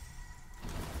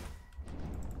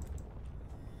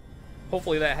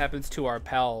 Hopefully that happens to our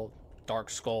pal, Dark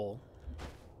Skull.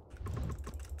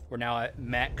 We're now at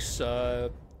max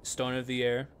Stone of the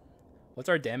Air. What's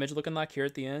our damage looking like here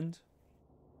at the end?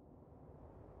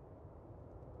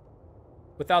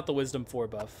 Without the Wisdom 4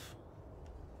 buff.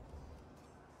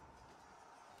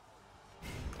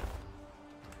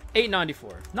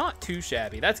 894. Not too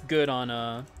shabby. That's good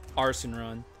on Arson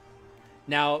run.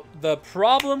 Now, the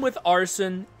problem with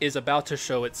Arson is about to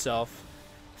show itself.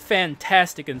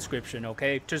 Fantastic inscription,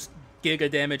 okay? Just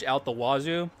giga damage out the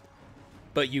wazoo.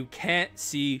 But you can't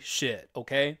see shit,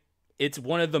 okay? It's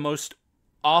one of the most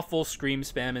awful scream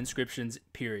spam inscriptions,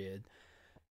 period.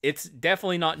 It's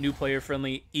definitely not new player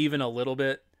friendly, even a little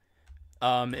bit.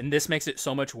 And this makes it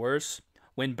so much worse.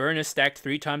 When burn is stacked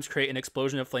 3 times, create an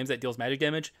explosion of flames that deals magic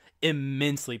damage.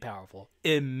 Immensely powerful.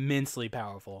 Immensely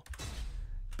powerful.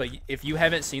 But if you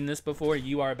haven't seen this before,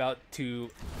 you are about to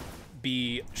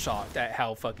be shocked at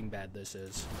how fucking bad this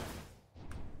is.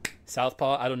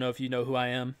 Southpaw, I don't know if you know who I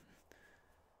am.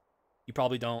 You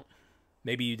probably don't.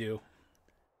 Maybe you do.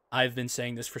 I've been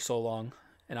saying this for so long,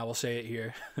 and I will say it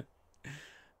here.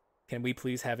 Can we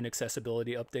please have an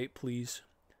accessibility update, please?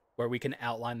 Where we can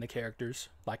outline the characters,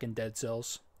 like in Dead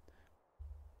Cells.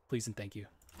 Please and thank you.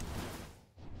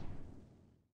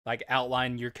 Like,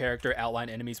 outline your character, outline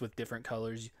enemies with different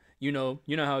colors. You know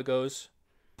how it goes.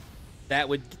 That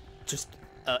would just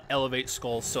elevate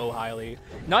Skul so highly.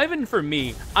 Not even for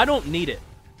me. I don't need it.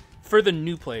 For the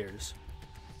new players.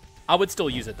 I would still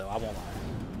use it, though. I won't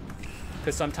lie.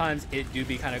 Because sometimes it do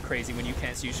be kind of crazy when you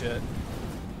can't see shit.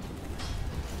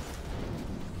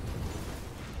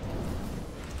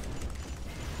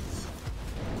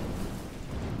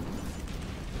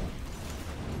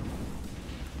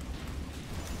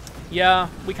 Yeah,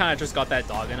 we kind of just got that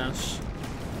dog in us.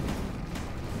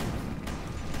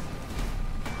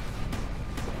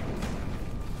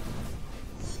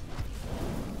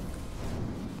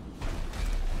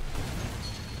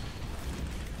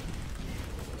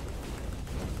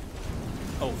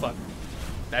 Oh, fuck.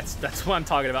 That's what I'm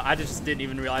talking about. I just didn't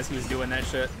even realize he was doing that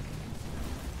shit.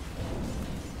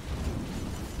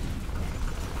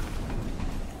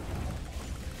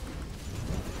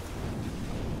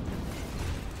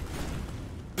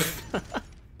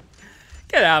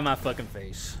 Get out of my fucking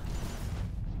face.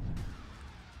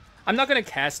 I'm not gonna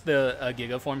cast the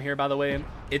Giga form here, by the way.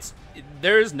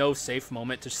 There is no safe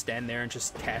moment to stand there and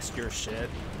just cast your shit.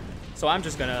 So I'm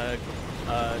just gonna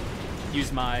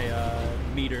use my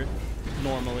meter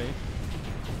normally.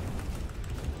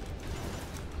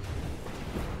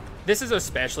 This is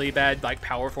especially bad. Like,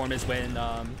 power form is when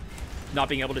not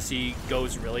being able to see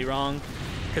goes really wrong.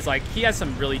 Because, like, he has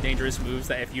some really dangerous moves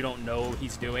that if you don't know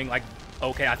he's doing, like,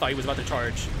 okay, I thought he was about to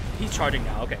charge. He's charging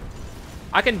now, okay.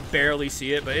 I can barely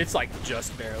see it, but it's, like,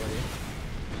 just barely.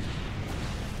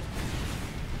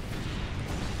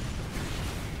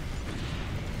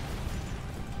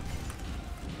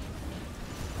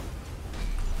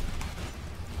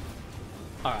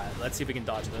 Alright, let's see if we can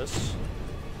dodge this.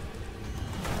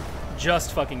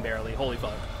 Just fucking barely, holy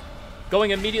fuck.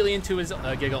 Going immediately into his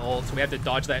Giga ult, so we have to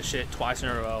dodge that shit twice in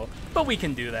a row. But we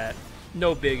can do that.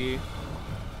 No biggie.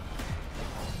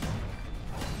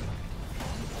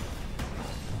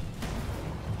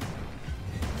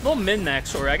 Little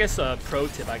min-max, or I guess a pro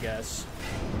tip, I guess.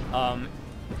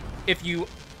 If you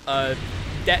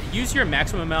use your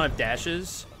maximum amount of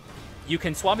dashes, you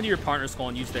can swap into your partner's Skul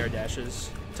and use their dashes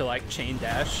to, like, chain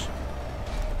dash.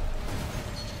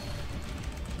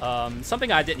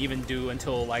 Something I didn't even do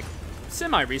until, like,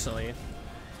 semi-recently.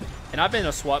 And I've been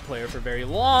a SWAT player for a very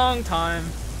long time.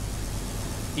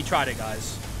 He tried it,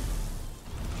 guys.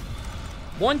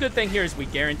 One good thing here is we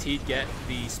guaranteed get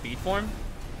the speed form.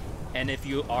 And if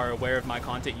you are aware of my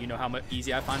content, you know how much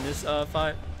easy I find this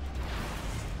fight.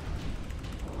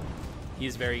 He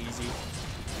is very easy.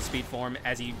 Speed form,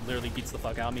 as he literally beats the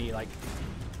fuck out of me, like,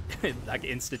 like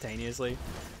instantaneously.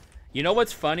 You know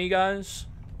what's funny, guys?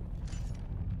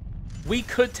 We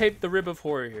could take the Rib of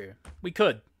Horror here. We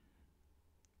could.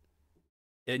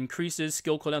 It increases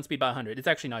skill cooldown speed by 100. It's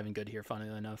actually not even good here,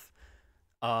 funnily enough.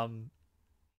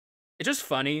 It's just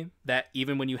funny that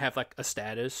even when you have, like, a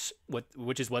status,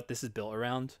 which is what this is built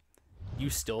around, you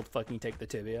still fucking take the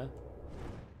Tibia.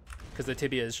 Because the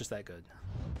Tibia is just that good.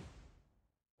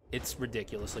 It's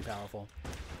ridiculously powerful.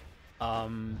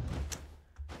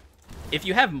 If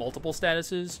you have multiple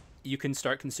statuses, you can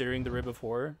start considering the Rib of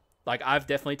Horror. Like, I've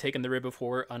definitely taken the Rib of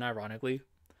Horror unironically.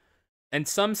 And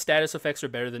some status effects are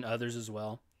better than others as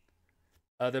well.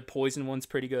 The Poison one's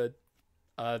pretty good.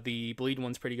 The Bleed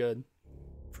one's pretty good.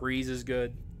 Freeze is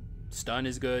good. Stun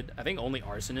is good. I think only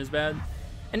Arson is bad.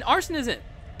 And Arson isn't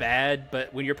bad,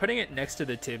 but when you're putting it next to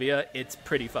the Tibia, it's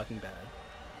pretty fucking bad.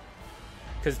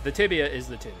 Because the Tibia is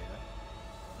the Tibia.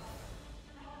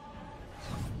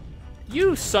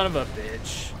 You son of a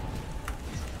bitch.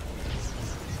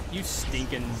 You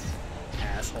stinking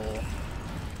asshole.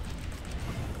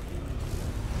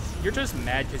 You're just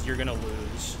mad because you're gonna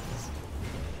lose.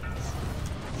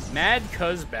 Mad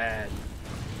cuz bad.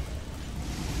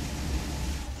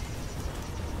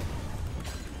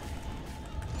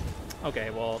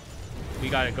 Okay, well, we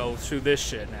gotta go through this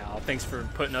shit now. Thanks for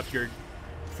putting up your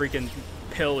freaking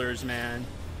pillars, man.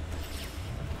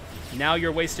 Now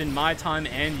you're wasting my time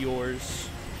and yours.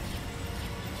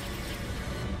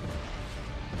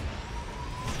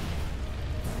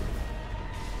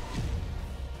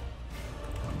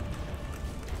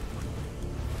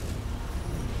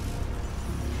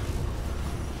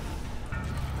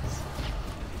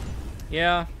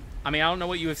 Yeah, I mean, I don't know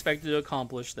what you expected to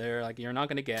accomplish there. Like, you're not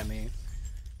gonna get me.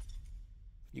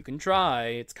 You can try.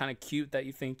 It's kind of cute that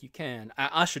you think you can.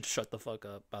 I should shut the fuck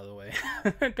up, by the way,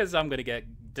 because I'm gonna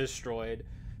get destroyed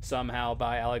somehow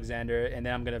by Alexander, and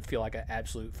then I'm gonna feel like an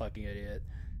absolute fucking idiot.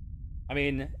 I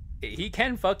mean, he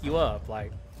can fuck you up.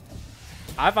 Like,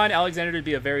 I find Alexander to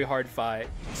be a very hard fight,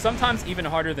 sometimes even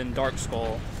harder than Dark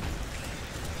Skull.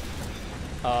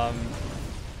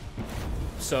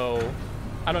 So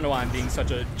I don't know why I'm being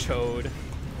such a chode.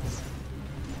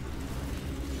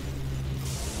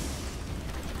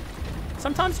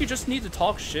 Sometimes you just need to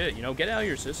talk shit, you know, get it out of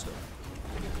your system.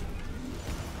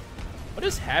 What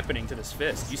is happening to this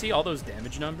fist? Do you see all those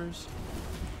damage numbers?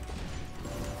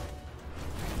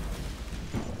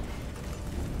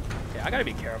 Yeah, I gotta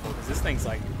be careful because this thing's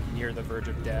like near the verge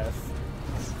of death.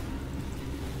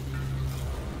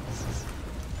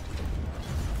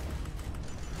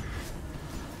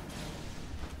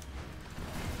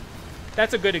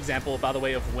 That's a good example, by the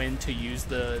way, of when to use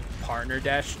the partner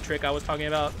dash trick I was talking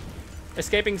about.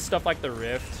 Escaping stuff like the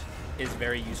Rift is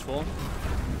very useful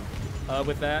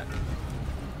with that.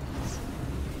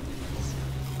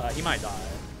 He might die.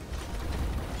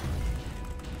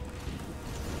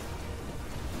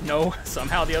 No,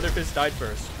 somehow the other fist died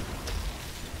first.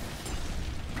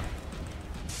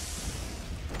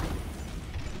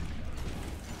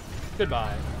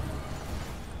 Goodbye.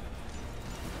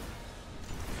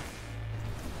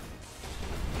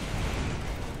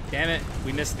 Damn it,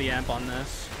 we missed the amp on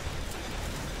this.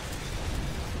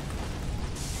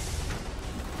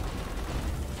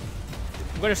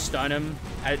 I'm gonna stun him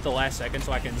at the last second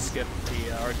so I can skip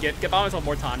the, or buy myself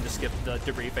more time to skip the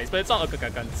debris phase, but it's not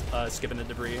like I'm skipping the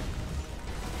debris.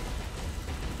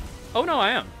 Oh no,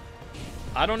 I am.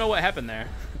 I don't know what happened there.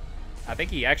 I think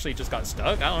he actually just got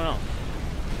stuck, I don't know.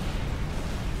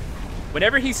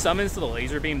 Whenever he summons to the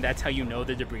laser beam, that's how you know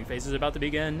the debris phase is about to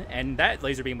begin, and that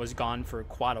laser beam was gone for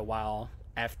quite a while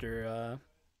after,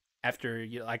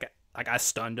 I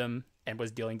stunned him and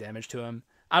was dealing damage to him.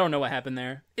 I don't know what happened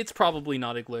there. It's probably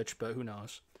not a glitch, but who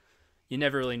knows? You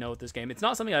never really know with this game. It's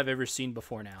not something I've ever seen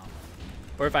before now.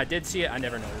 Or if I did see it, I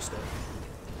never noticed it.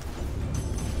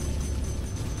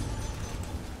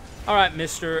 Alright,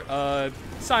 Mr.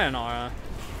 Sayonara.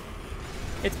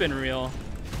 It's been real.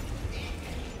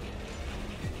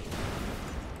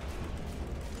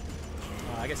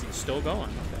 I guess he's still going.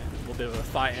 Okay. A little bit of a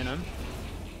fight in him.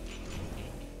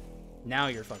 Now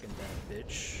you're fucking dead,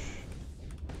 bitch.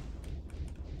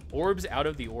 Orbs out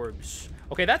of the orbs.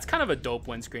 Okay, that's kind of a dope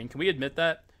win screen. Can we admit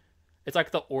that? It's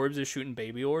like the orbs is shooting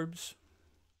baby orbs.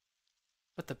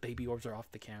 But the baby orbs are off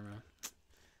the camera.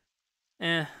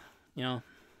 You know.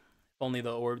 If only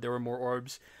there were more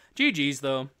orbs. GG's,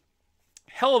 though.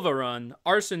 Hell of a run.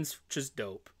 Arson's just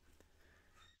dope.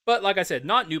 But like I said,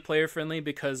 not new player friendly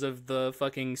because of the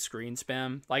fucking screen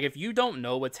spam. Like, if you don't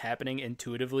know what's happening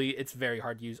intuitively, it's very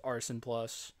hard to use Arson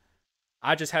Plus.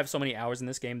 I just have so many hours in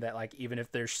this game that, like, even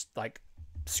if there's, like,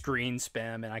 screen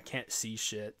spam and I can't see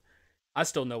shit, I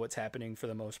still know what's happening for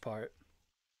the most part.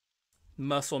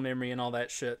 Muscle memory and all that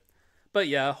shit. But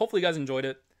yeah, hopefully you guys enjoyed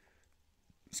it.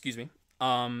 Excuse me.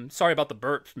 Sorry about the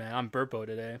burps, man. I'm burpo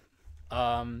today.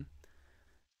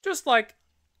 Just, like,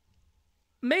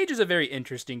 Mage is a very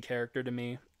interesting character to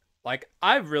me. Like,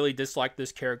 I've really disliked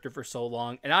this character for so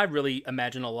long, and I really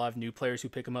imagine a lot of new players who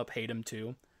pick him up hate him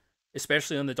too.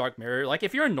 Especially on the Dark Mirror. Like,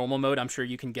 if you're in normal mode, I'm sure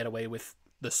you can get away with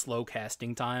the slow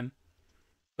casting time.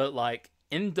 But, like,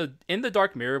 in the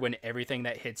Dark Mirror, when everything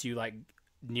that hits you, like,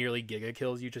 nearly giga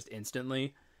kills you just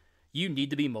instantly, you need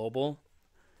to be mobile.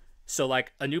 So,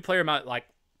 like, a new player might, like...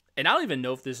 And I don't even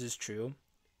know if this is true.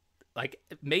 Like,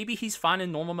 maybe he's fine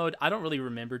in normal mode. I don't really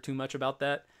remember too much about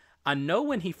that. I know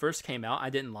when he first came out, I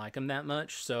didn't like him that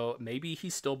much. So, maybe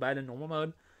he's still bad in normal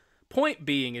mode. Point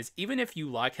being is, even if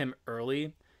you like him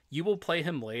early... You will play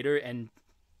him later and,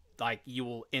 like, you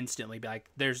will instantly be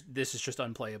like, this is just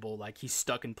unplayable. Like, he's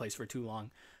stuck in place for too long.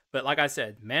 But like I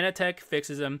said, Manatech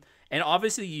fixes him. And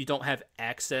obviously you don't have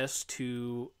access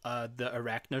to the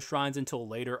Arachna Shrines until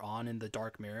later on in the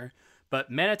Dark Mirror.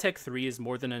 But Manatech 3 is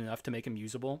more than enough to make him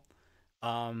usable.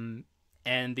 And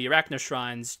the Arachna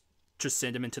Shrines just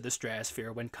send him into the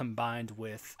Stratosphere when combined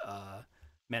with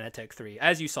Manatech 3.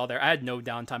 As you saw there, I had no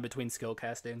downtime between skill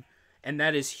casting. And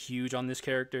that is huge on this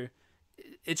character.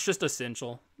 It's just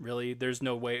essential, really. There's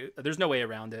no way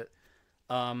around it.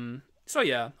 So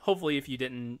yeah, hopefully if you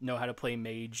didn't know how to play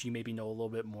Mage, you maybe know a little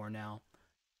bit more now.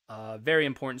 Very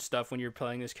important stuff when you're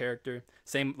playing this character.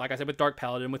 Same, like I said, with Dark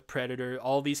Paladin, with Predator,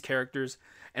 all these characters.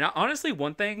 And honestly,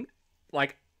 one thing,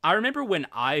 like, I remember when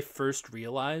I first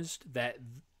realized that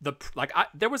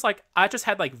there was like, I just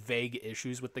had like vague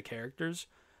issues with the characters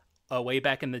way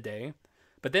back in the day.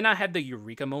 But then I had the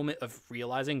eureka moment of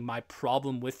realizing my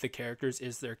problem with the characters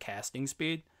is their casting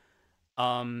speed.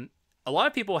 A lot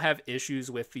of people have issues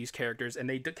with these characters, and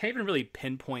they can't even really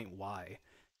pinpoint why.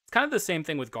 It's kind of the same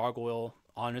thing with Gargoyle,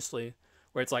 honestly,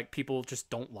 where it's like people just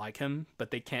don't like him,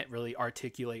 but they can't really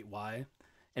articulate why.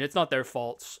 And it's not their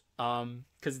faults,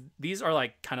 because these are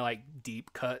like kind of like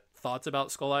deep cut thoughts about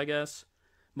Skul, I guess.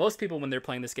 Most people, when they're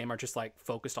playing this game, are just like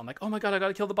focused on like, oh my god, I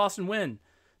gotta kill the boss and win.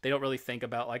 They don't really think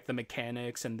about like the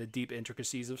mechanics and the deep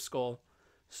intricacies of Skul.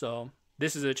 So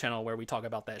this is a channel where we talk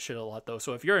about that shit a lot, though.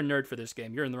 So if you're a nerd for this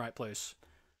game, you're in the right place.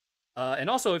 And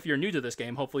also, if you're new to this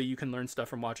game, hopefully you can learn stuff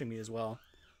from watching me as well.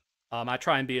 I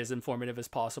try and be as informative as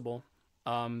possible.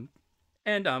 And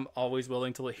I'm always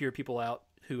willing to hear people out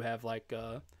who have like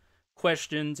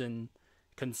questions and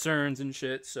concerns and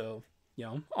shit. So, you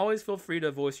know, always feel free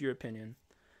to voice your opinion.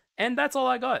 And that's all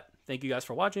I got. Thank you guys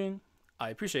for watching. I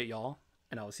appreciate y'all.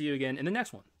 And I will see you again in the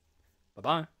next one.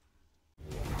 Bye-bye.